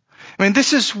here. I mean,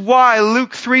 this is why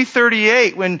Luke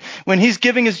 3:38, when he's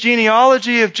giving his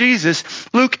genealogy of Jesus,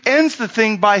 Luke ends the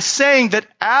thing by saying that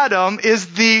Adam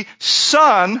is the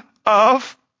son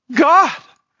of God.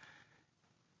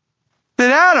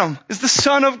 That Adam is the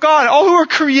son of God. All who are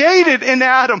created in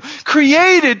Adam,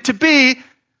 created to be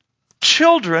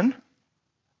children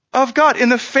of God, in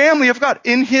the family of God,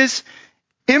 in his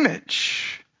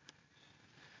image.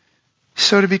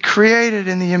 So to be created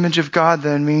in the image of God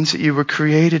then means that you were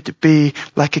created to be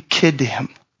like a kid to him,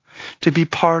 to be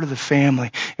part of the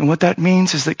family. And what that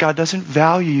means is that God doesn't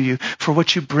value you for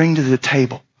what you bring to the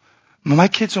table. My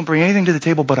kids don't bring anything to the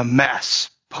table but a mess,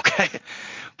 okay?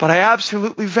 But I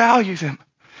absolutely value them.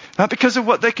 Not because of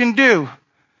what they can do,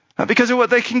 not because of what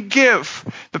they can give,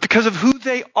 but because of who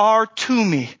they are to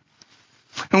me.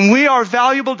 And we are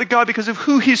valuable to God because of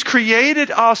who he's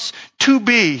created us to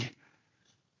be.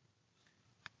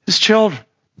 His children,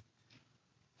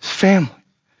 his family.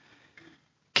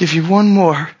 Give you one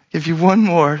more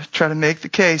to try to make the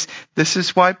case. This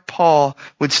is why Paul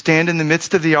would stand in the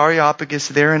midst of the Areopagus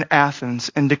there in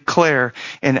Athens and declare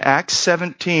in Acts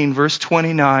 17 verse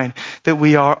 29 that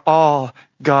we are all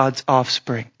God's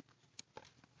offspring.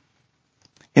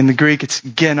 In the Greek it's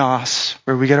genos,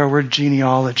 where we get our word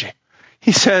genealogy.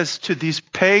 He says to these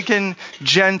pagan,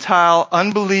 Gentile,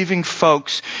 unbelieving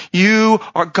folks, you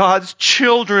are God's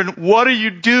children. What are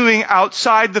you doing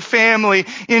outside the family?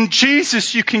 In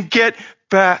Jesus, you can get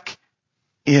back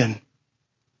in.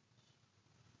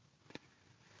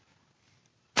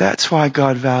 That's why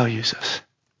God values us.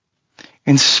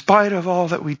 In spite of all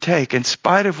that we take, in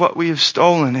spite of what we have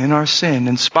stolen in our sin,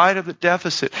 in spite of the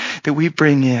deficit that we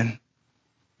bring in,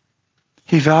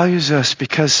 he values us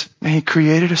because he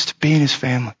created us to be in his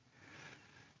family.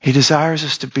 He desires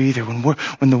us to be there.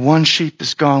 When the one sheep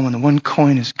is gone, when the one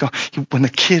coin is gone, when the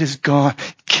kid is gone,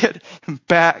 get him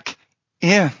back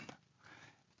in.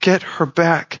 Get her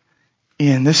back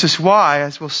in. This is why,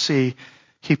 as we'll see,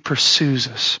 he pursues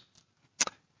us.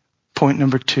 Point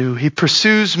number 2. He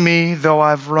pursues me though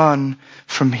I've run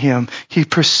from him. He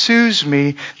pursues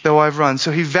me though I've run.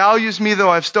 So he values me though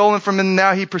I've stolen from him.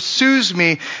 Now he pursues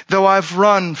me though I've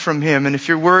run from him. And if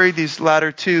you're worried, these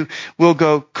latter two will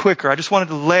go quicker. I just wanted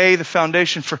to lay the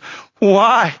foundation for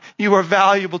why you are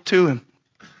valuable to him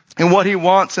and what he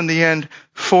wants in the end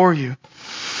for you.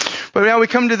 But now we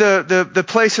come to the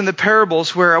place in the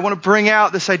parables where I want to bring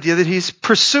out this idea that he's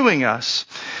pursuing us.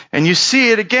 And you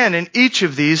see it again in each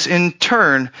of these in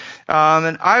turn.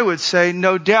 And I would say,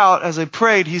 no doubt, as I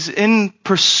prayed, he's in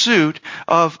pursuit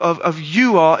of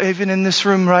you all, even in this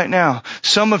room right now.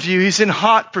 Some of you, he's in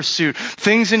hot pursuit.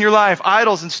 Things in your life,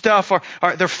 idols and stuff,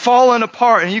 they're falling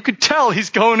apart. And you could tell he's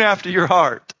going after your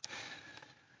heart.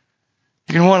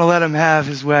 You're going to want to let him have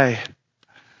his way.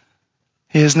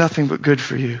 He has nothing but good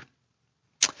for you.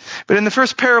 But in the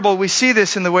first parable, we see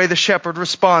this in the way the shepherd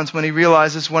responds when he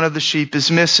realizes one of the sheep is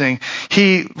missing.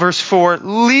 He, verse 4,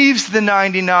 leaves the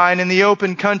 99 in the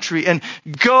open country and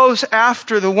goes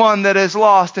after the one that is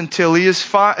lost until he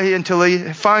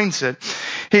finds it.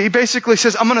 He basically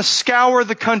says, I'm going to scour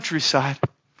the countryside.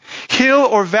 Hill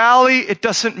or valley, it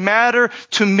doesn't matter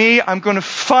to me. I'm going to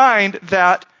find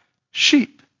that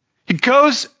sheep. He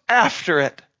goes after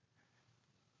it.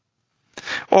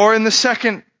 Or in the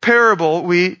second parable,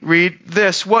 we read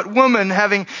this. What woman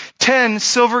having 10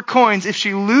 silver coins, if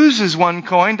she loses one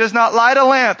coin, does not light a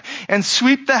lamp and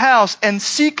sweep the house and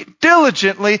seek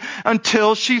diligently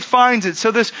until she finds it?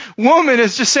 So this woman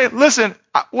is just saying, listen,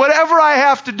 whatever I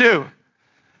have to do,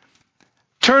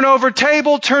 Turn over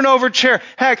table, turn over chair.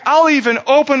 Heck, I'll even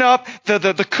open up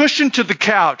the cushion to the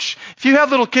couch. If you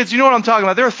have little kids, you know what I'm talking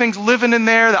about. There are things living in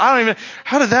there that I don't even,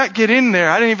 how did that get in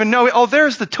there? I didn't even know. Oh,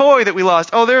 there's the toy that we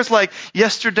lost. Oh, there's like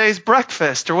yesterday's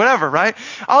breakfast or whatever, right?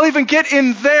 I'll even get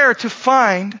in there to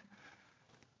find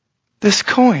this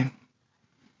coin.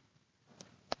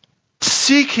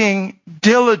 Seeking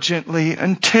diligently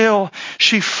until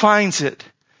she finds it.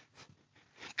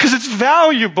 Because it's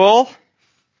valuable.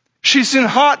 She's in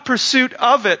hot pursuit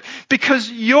of it. Because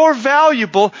you're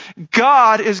valuable,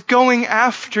 God is going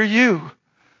after you.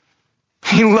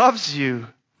 He loves you.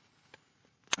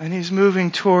 And He's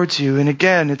moving towards you. And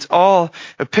again, it's all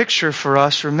a picture for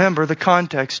us. Remember the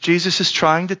context. Jesus is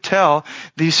trying to tell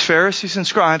these Pharisees and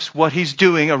scribes what He's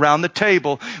doing around the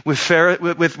table with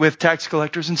tax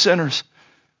collectors and sinners.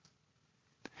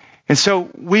 And so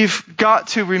we've got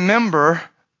to remember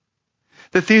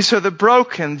that these are the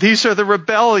broken, these are the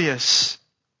rebellious.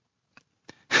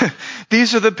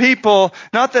 These are the people,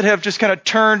 not that have just kind of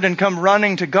turned and come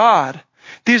running to God.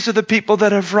 These are the people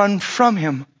that have run from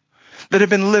Him, that have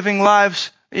been living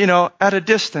lives, at a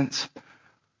distance.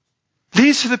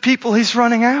 These are the people He's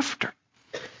running after.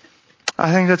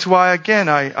 I think that's why, again,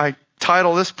 I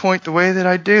title this point the way that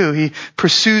I do. He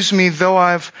pursues me though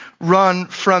I've run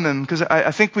from Him. Because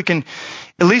I think we can,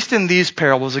 at least in these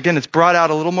parables, again, it's brought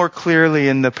out a little more clearly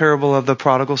in the parable of the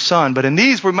prodigal son. But in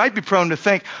these, we might be prone to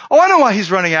think, oh, I know why He's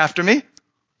running after me.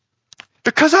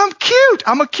 Because I'm cute.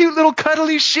 I'm a cute little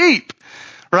cuddly sheep.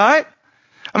 Right?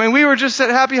 I mean, we were just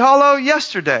at Happy Hollow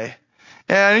yesterday.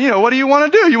 And, what do you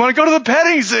want to do? You want to go to the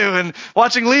petting zoo and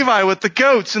watching Levi with the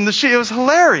goats and the sheep. It was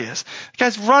hilarious. The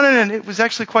guy's running, and it was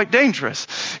actually quite dangerous,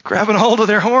 grabbing hold of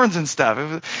their horns and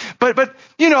stuff. But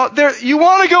you want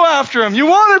to go after him. You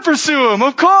want to pursue him,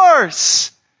 of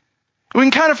course. We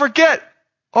can kind of forget,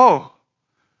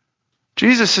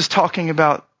 Jesus is talking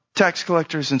about tax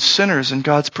collectors and sinners in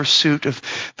God's pursuit of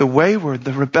the wayward,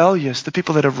 the rebellious, the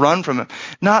people that have run from Him.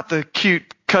 Not the cute,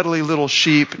 cuddly little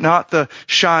sheep, not the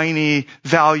shiny,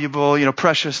 valuable,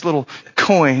 precious little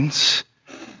coins,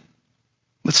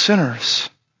 but sinners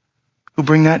who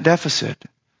bring that deficit,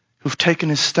 who've taken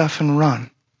His stuff and run.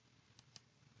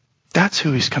 That's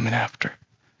who He's coming after.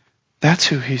 That's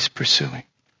who He's pursuing.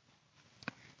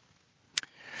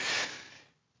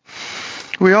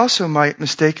 We also might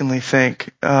mistakenly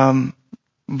think,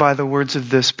 by the words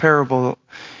of this parable,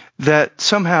 that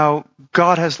somehow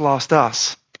God has lost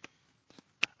us.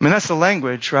 I mean, that's the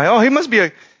language, right? Oh, He must be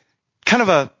a kind of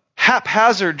a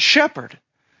haphazard shepherd.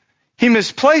 He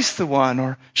misplaced the one,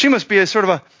 or she must be a sort of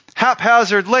a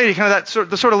haphazard lady, kind of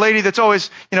the sort of lady that's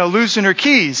always, losing her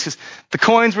keys because the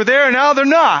coins were there and now they're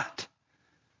not.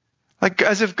 Like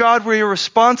as if God were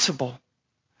irresponsible.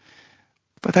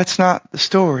 But that's not the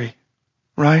story.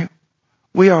 Right?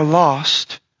 We are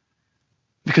lost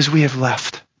because we have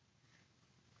left.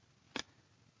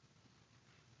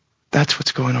 That's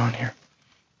what's going on here.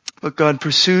 But God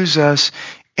pursues us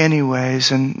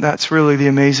anyways, and that's really the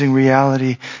amazing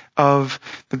reality of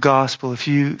the gospel. If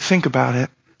you think about it,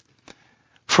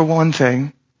 for one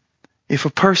thing, if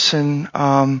a person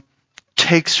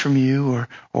takes from you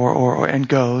or and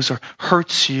goes, or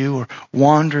hurts you, or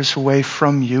wanders away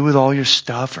from you with all your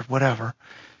stuff or whatever,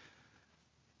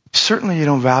 certainly you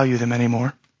don't value them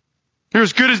anymore. They're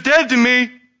as good as dead to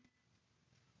me.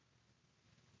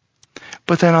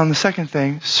 But then on the second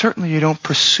thing, certainly you don't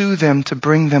pursue them to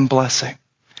bring them blessing.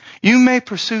 You may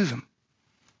pursue them,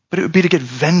 but it would be to get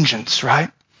vengeance, right?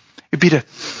 It would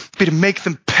be to make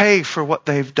them pay for what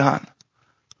they've done.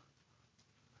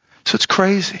 So it's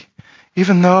crazy.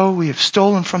 Even though we have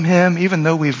stolen from Him, even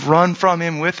though we've run from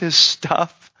Him with His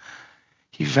stuff,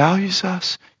 He values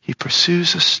us. He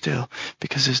pursues us still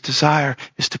because His desire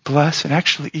is to bless and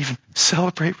actually even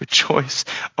celebrate, rejoice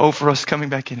over us coming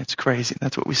back in. It's crazy.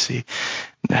 That's what we see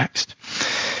next.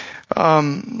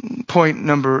 Point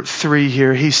number 3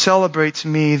 here. He celebrates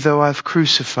me though I've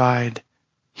crucified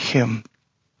Him.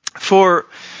 For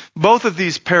both of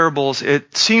these parables,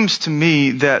 it seems to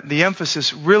me that the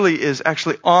emphasis really is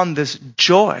actually on this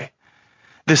joy.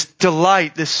 This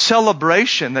delight, this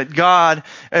celebration that God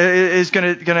is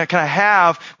going to kind of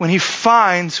have when He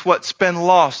finds what's been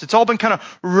lost. It's all been kind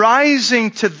of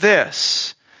rising to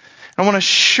this. I want to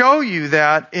show you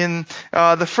that in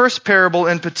the first parable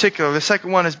in particular. The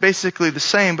second one is basically the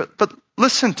same, but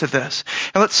listen to this.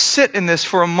 And let's sit in this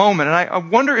for a moment. And I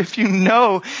wonder if you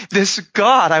know this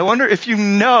God. I wonder if you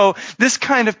know this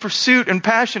kind of pursuit and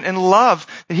passion and love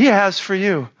that He has for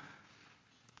you.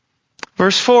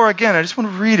 Verse 4 again, I just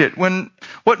want to read it.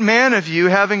 What man of you,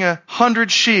 having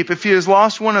 100 sheep, if he has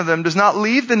lost one of them, does not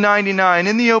leave the 99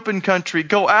 in the open country,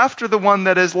 go after the one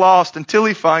that is lost until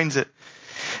he finds it?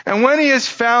 And when he has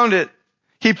found it,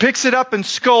 he picks it up and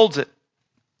scolds it.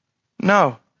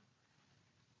 No.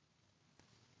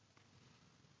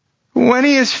 When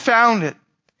he has found it,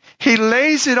 he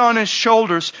lays it on his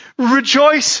shoulders,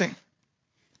 rejoicing.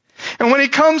 And when he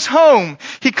comes home,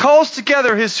 he calls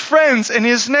together his friends and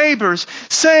his neighbors,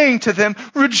 saying to them,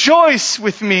 rejoice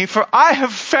with me, for I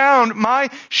have found my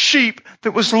sheep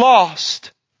that was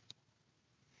lost.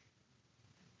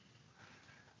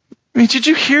 I mean, did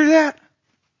you hear that?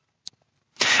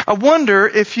 I wonder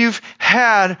if you've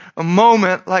had a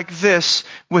moment like this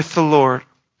with the Lord,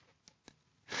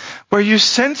 where you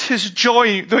sense His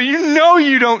joy, though you know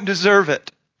you don't deserve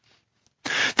it.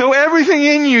 Though everything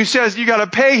in you says you got to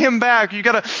pay Him back, you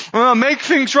got to make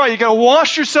things right, you got to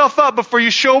wash yourself up before you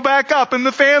show back up in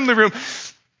the family room.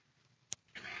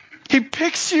 He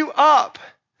picks you up,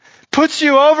 puts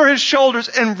you over His shoulders,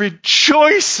 and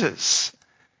rejoices.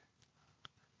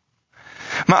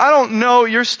 Now, I don't know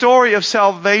your story of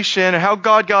salvation and how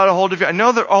God got a hold of you. I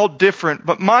know they're all different,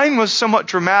 but mine was somewhat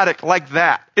dramatic like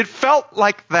that. It felt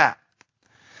like that.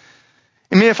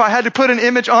 I mean, if I had to put an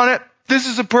image on it, this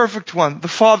is a perfect one. The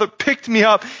Father picked me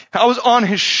up. I was on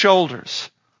His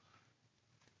shoulders.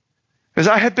 As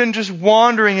I had been just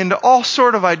wandering into all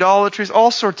sort of idolatries,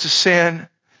 all sorts of sin.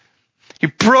 He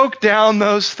broke down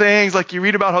those things like you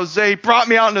read about Hosea. He brought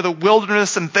me out into the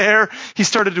wilderness, and there He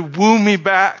started to woo me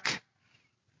back.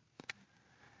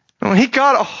 And when He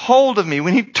got a hold of me,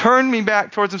 when He turned me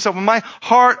back towards Himself, when my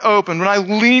heart opened, when I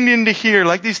leaned in to hear,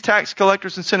 like these tax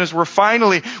collectors and sinners were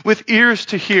finally with ears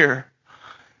to hear,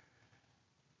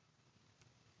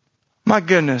 my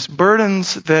goodness,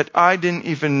 burdens that I didn't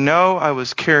even know I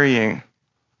was carrying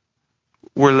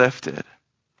were lifted.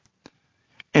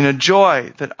 And a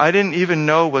joy that I didn't even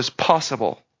know was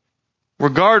possible,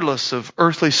 regardless of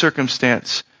earthly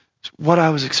circumstance, what I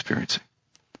was experiencing.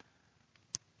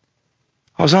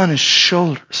 I was on His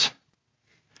shoulders.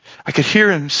 I could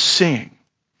hear Him singing.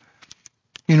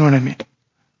 You know what I mean?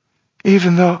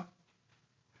 Even though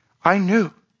I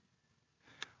knew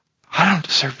I don't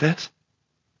deserve this.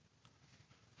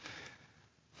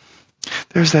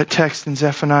 There's that text in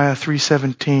Zephaniah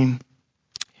 3:17.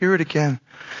 Hear it again.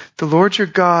 The Lord your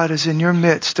God is in your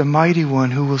midst, a mighty one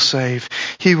who will save.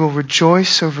 He will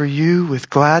rejoice over you with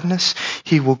gladness.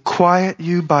 He will quiet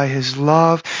you by His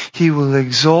love. He will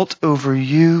exult over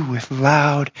you with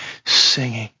loud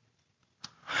singing.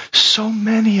 So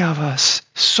many of us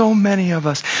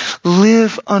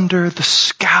live under the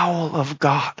scowl of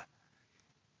God.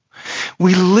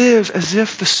 We live as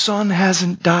if the Son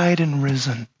hasn't died and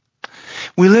risen.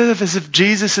 We live as if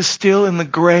Jesus is still in the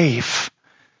grave.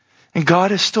 And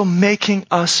God is still making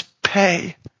us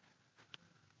pay.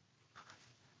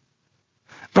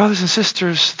 Brothers and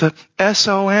sisters, the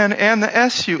S-O-N and the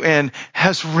S-U-N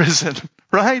has risen,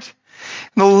 right?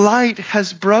 The light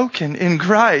has broken in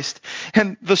Christ.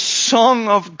 And the song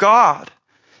of God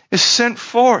is sent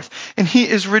forth. And He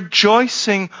is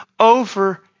rejoicing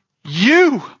over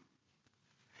you.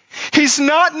 He's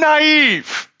not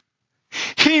naive.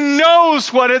 He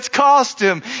knows what it's cost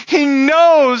Him. He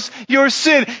knows your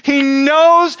sin. He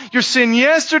knows your sin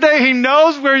yesterday. He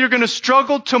knows where you're going to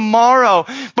struggle tomorrow.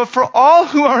 But for all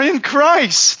who are in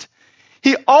Christ,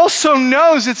 He also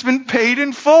knows it's been paid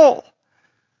in full.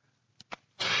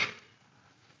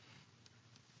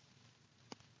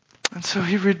 And so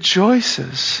He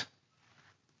rejoices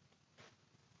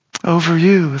over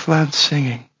you with loud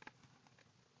singing.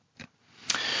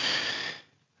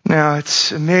 Now,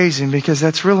 it's amazing because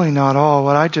that's really not all.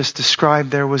 What I just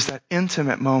described there was that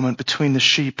intimate moment between the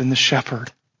sheep and the shepherd.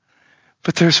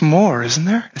 But there's more, isn't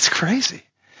there? It's crazy.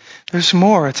 There's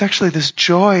more. It's actually this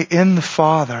joy in the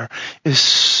Father is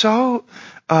so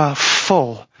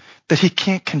full that He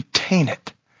can't contain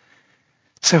it.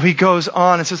 So He goes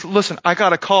on and says, listen, I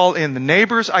got to call in the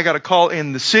neighbors. I got to call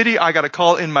in the city. I got to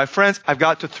call in my friends. I've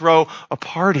got to throw a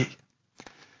party.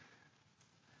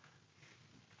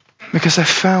 Because I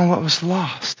found what was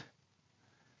lost.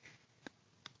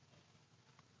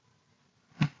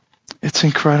 It's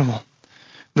incredible.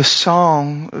 The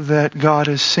song that God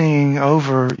is singing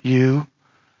over you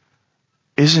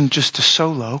isn't just a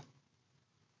solo.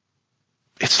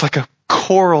 It's like a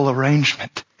choral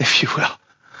arrangement, if you will.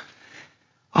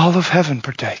 All of heaven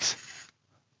partakes.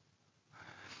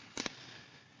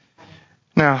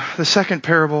 Now, the second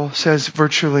parable says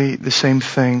virtually the same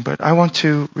thing, but I want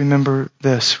to remember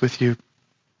this with you.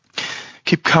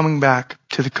 Keep coming back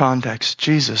to the context.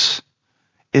 Jesus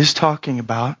is talking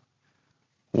about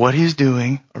what he's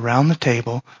doing around the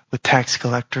table with tax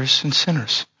collectors and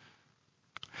sinners.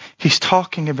 He's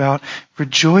talking about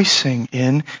rejoicing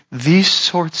in these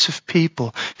sorts of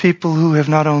people. People who have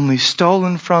not only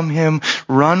stolen from him,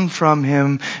 run from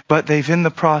him, but they've in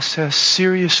the process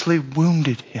seriously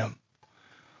wounded him.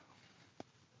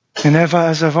 And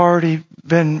as I've already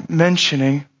been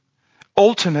mentioning,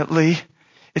 ultimately,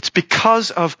 it's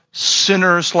because of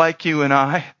sinners like you and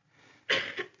I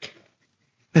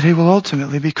that he will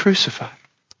ultimately be crucified,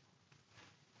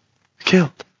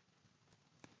 killed.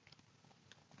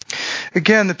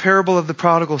 Again, the parable of the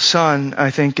prodigal son,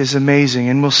 I think, is amazing,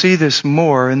 and we'll see this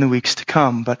more in the weeks to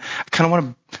come, but I kind of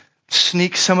want to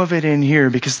sneak some of it in here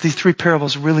because these three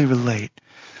parables really relate.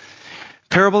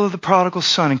 Parable of the prodigal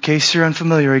son, in case you're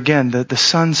unfamiliar, again, the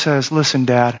son says, listen,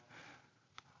 Dad,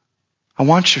 I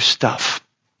want your stuff,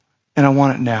 and I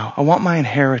want it now. I want my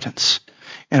inheritance,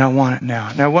 and I want it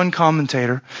now. Now, one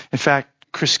commentator, in fact,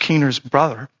 Chris Keener's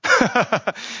brother,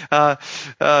 a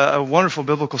wonderful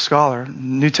biblical scholar,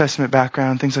 New Testament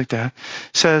background, things like that,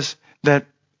 says that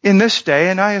in this day,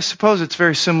 and I suppose it's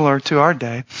very similar to our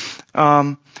day,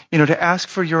 to ask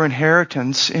for your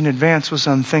inheritance in advance was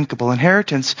unthinkable.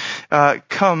 Inheritance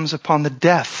comes upon the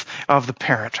death of the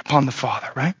parent, upon the father,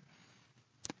 right?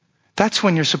 That's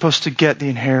when you're supposed to get the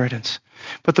inheritance.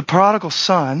 But the prodigal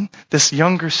son, this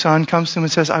younger son, comes to him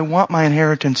and says, I want my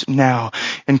inheritance now.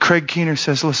 And Craig Keener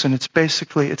says, listen, it's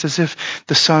as if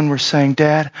the son were saying,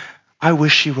 Dad, I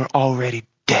wish you were already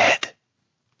dead.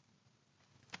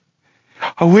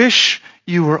 I wish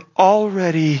you were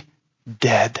already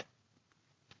dead.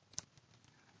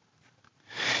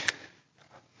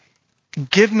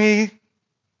 Give me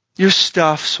your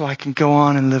stuff so I can go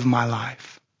on and live my life.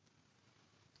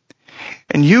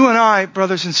 And you and I,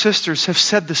 brothers and sisters, have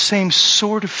said the same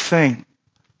sort of thing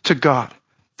to God.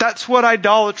 That's what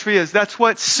idolatry is. That's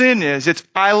what sin is. It's,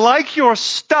 I like your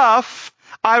stuff.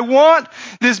 I want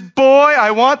this boy.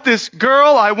 I want this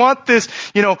girl. I want this,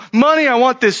 money. I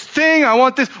want this thing. I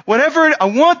want this, whatever. I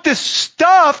want this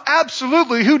stuff.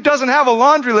 Absolutely. Who doesn't have a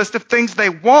laundry list of things they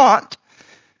want?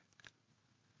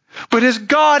 But is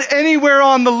God anywhere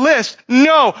on the list?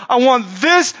 No. I want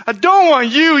this. I don't want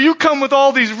you. You come with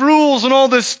all these rules and all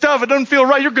this stuff. It doesn't feel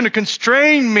right. You're going to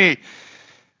constrain me.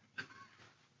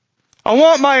 I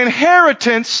want my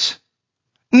inheritance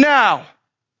now.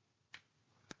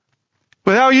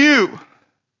 Without you.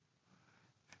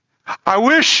 I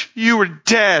wish you were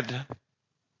dead.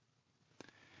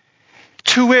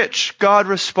 To which God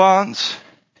responds,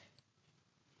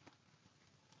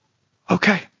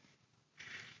 okay.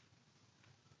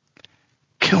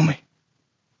 Kill me.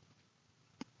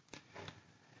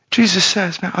 Jesus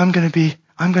says, now I'm going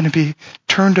to be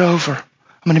turned over.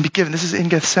 I'm going to be given, this is in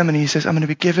Gethsemane, he says, I'm going to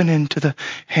be given into the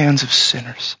hands of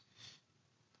sinners.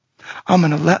 I'm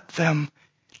going to let them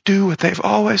do what they've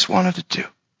always wanted to do.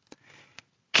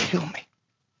 Kill me.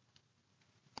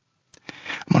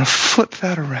 I'm going to flip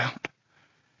that around.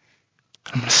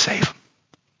 I'm going to save them.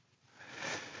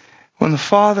 When the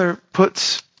Father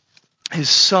puts his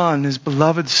son, his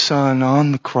beloved son,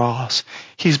 on the cross,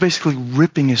 he's basically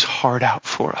ripping his heart out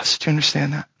for us. Do you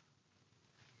understand that?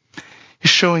 He's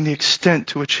showing the extent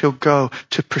to which he'll go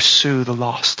to pursue the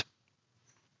lost.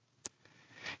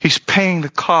 He's paying the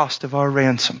cost of our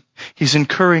ransom. He's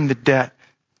incurring the debt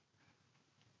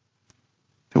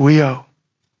that we owe.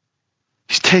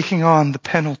 He's taking on the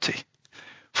penalty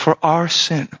for our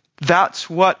sin. That's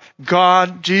what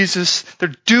God, Jesus,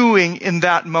 they're doing in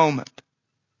that moment.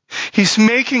 He's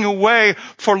making a way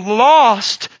for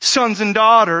lost sons and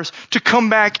daughters to come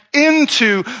back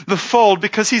into the fold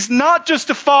because he's not just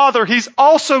a father, he's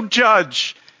also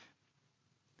judge.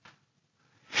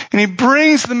 And he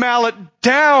brings the mallet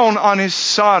down on his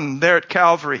son there at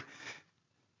Calvary.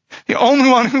 The only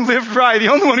one who lived right, the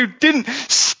only one who didn't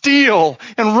steal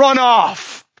and run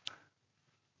off.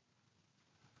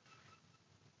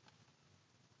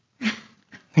 And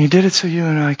he did it so you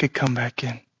and I could come back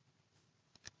in.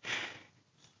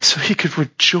 So he could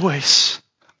rejoice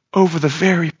over the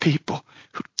very people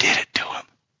who did it to him.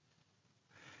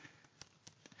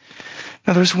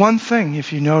 Now there's one thing,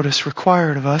 if you notice,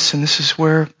 required of us, and this is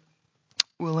where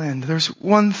we'll end. There's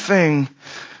one thing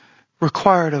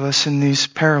required of us in these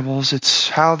parables. It's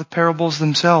how the parables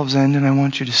themselves end, and I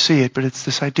want you to see it, but it's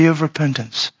this idea of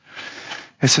repentance.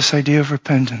 It's this idea of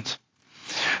repentance.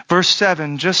 Verse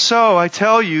 7, just so I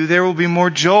tell you, there will be more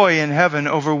joy in heaven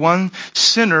over one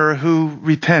sinner who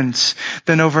repents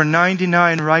than over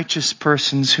 99 righteous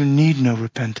persons who need no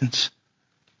repentance.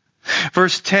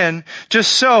 Verse 10,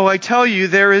 just so I tell you,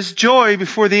 there is joy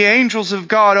before the angels of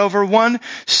God over one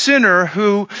sinner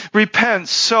who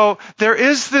repents. So there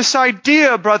is this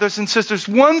idea, brothers and sisters,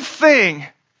 one thing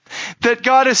that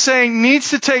God is saying needs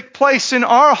to take place in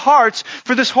our hearts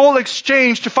for this whole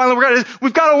exchange to finally work out.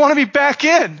 We've got to want to be back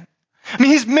in. I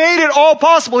mean, He's made it all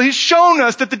possible. He's shown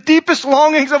us that the deepest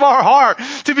longings of our heart,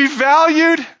 to be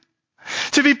valued,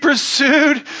 to be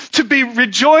pursued, to be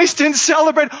rejoiced and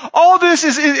celebrated, all this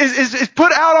is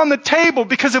put out on the table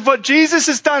because of what Jesus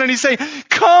has done. And He's saying,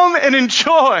 come and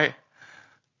enjoy.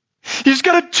 You just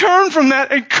got to turn from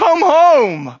that and come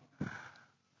home.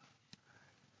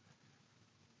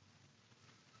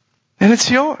 And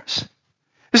it's yours.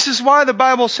 This is why the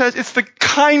Bible says it's the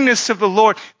kindness of the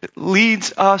Lord that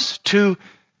leads us to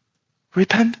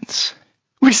repentance.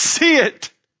 We see it.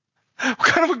 What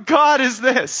kind of a God is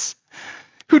this?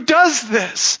 Who does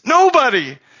this?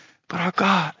 Nobody but our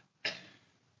God.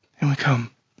 And we come.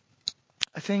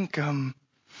 I think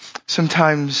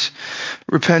sometimes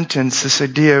repentance, this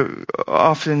idea,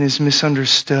 often is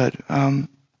misunderstood.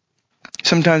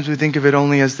 Sometimes we think of it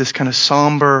only as this kind of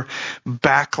somber,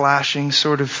 backlashing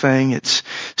sort of thing. It's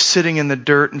sitting in the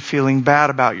dirt and feeling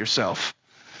bad about yourself.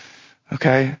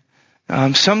 Okay?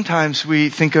 Sometimes we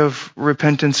think of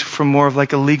repentance from more of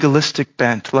like a legalistic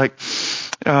bent, like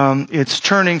it's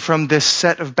turning from this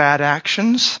set of bad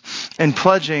actions and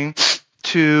pledging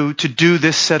to do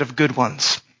this set of good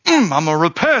ones. I'm going to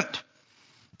repent.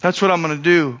 That's what I'm going to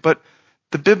do. But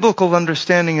the biblical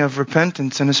understanding of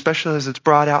repentance, and especially as it's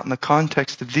brought out in the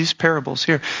context of these parables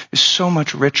here, is so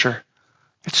much richer.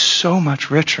 It's so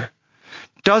much richer.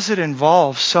 Does it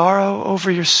involve sorrow over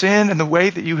your sin and the way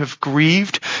that you have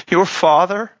grieved your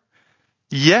Father?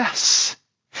 Yes.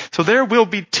 So there will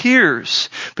be tears.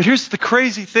 But here's the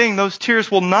crazy thing. Those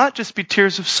tears will not just be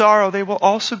tears of sorrow. They will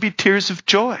also be tears of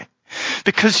joy.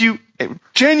 Because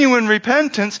genuine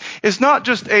repentance is not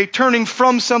just a turning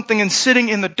from something and sitting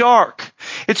in the dark.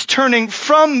 It's turning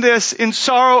from this in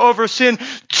sorrow over sin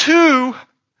to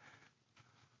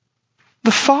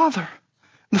the Father,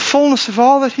 the fullness of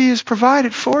all that He has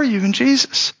provided for you in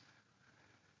Jesus.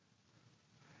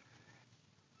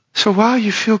 So while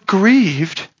you feel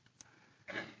grieved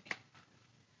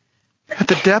at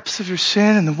the depths of your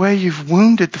sin and the way you've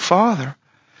wounded the Father,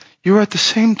 you are at the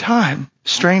same time,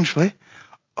 strangely,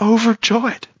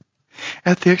 overjoyed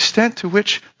at the extent to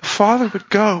which the Father would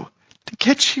go to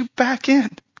get you back in,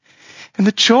 and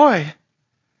the joy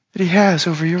that He has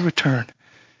over your return.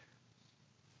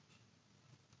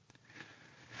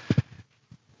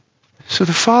 So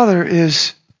the Father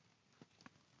is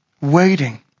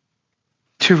waiting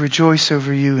to rejoice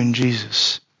over you in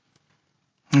Jesus.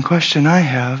 And the question I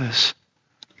have is,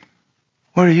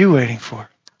 what are you waiting for?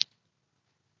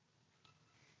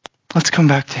 Let's come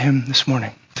back to Him this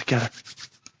morning together.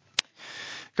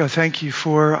 God, thank you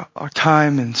for our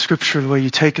time in Scripture, the way you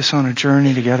take us on a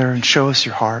journey together and show us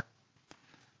your heart.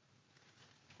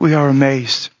 We are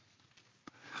amazed.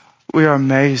 We are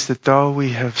amazed that though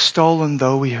we have stolen,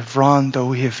 though we have run, though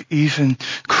we have even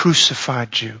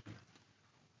crucified you,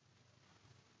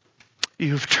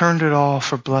 you have turned it all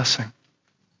for blessing.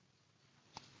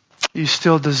 You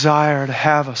still desire to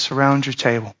have us around your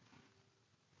table.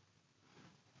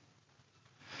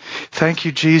 Thank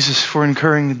you, Jesus, for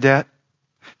incurring the debt,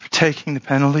 for taking the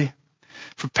penalty,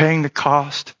 for paying the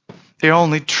cost. The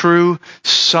only true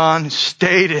Son who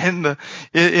stayed in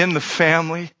the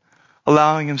family,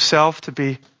 allowing Himself to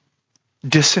be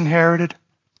disinherited,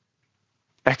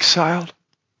 exiled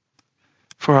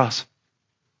for us.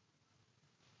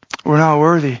 We're not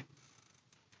worthy.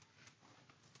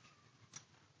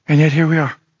 And yet here we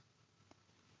are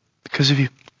because of you.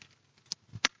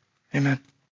 Amen.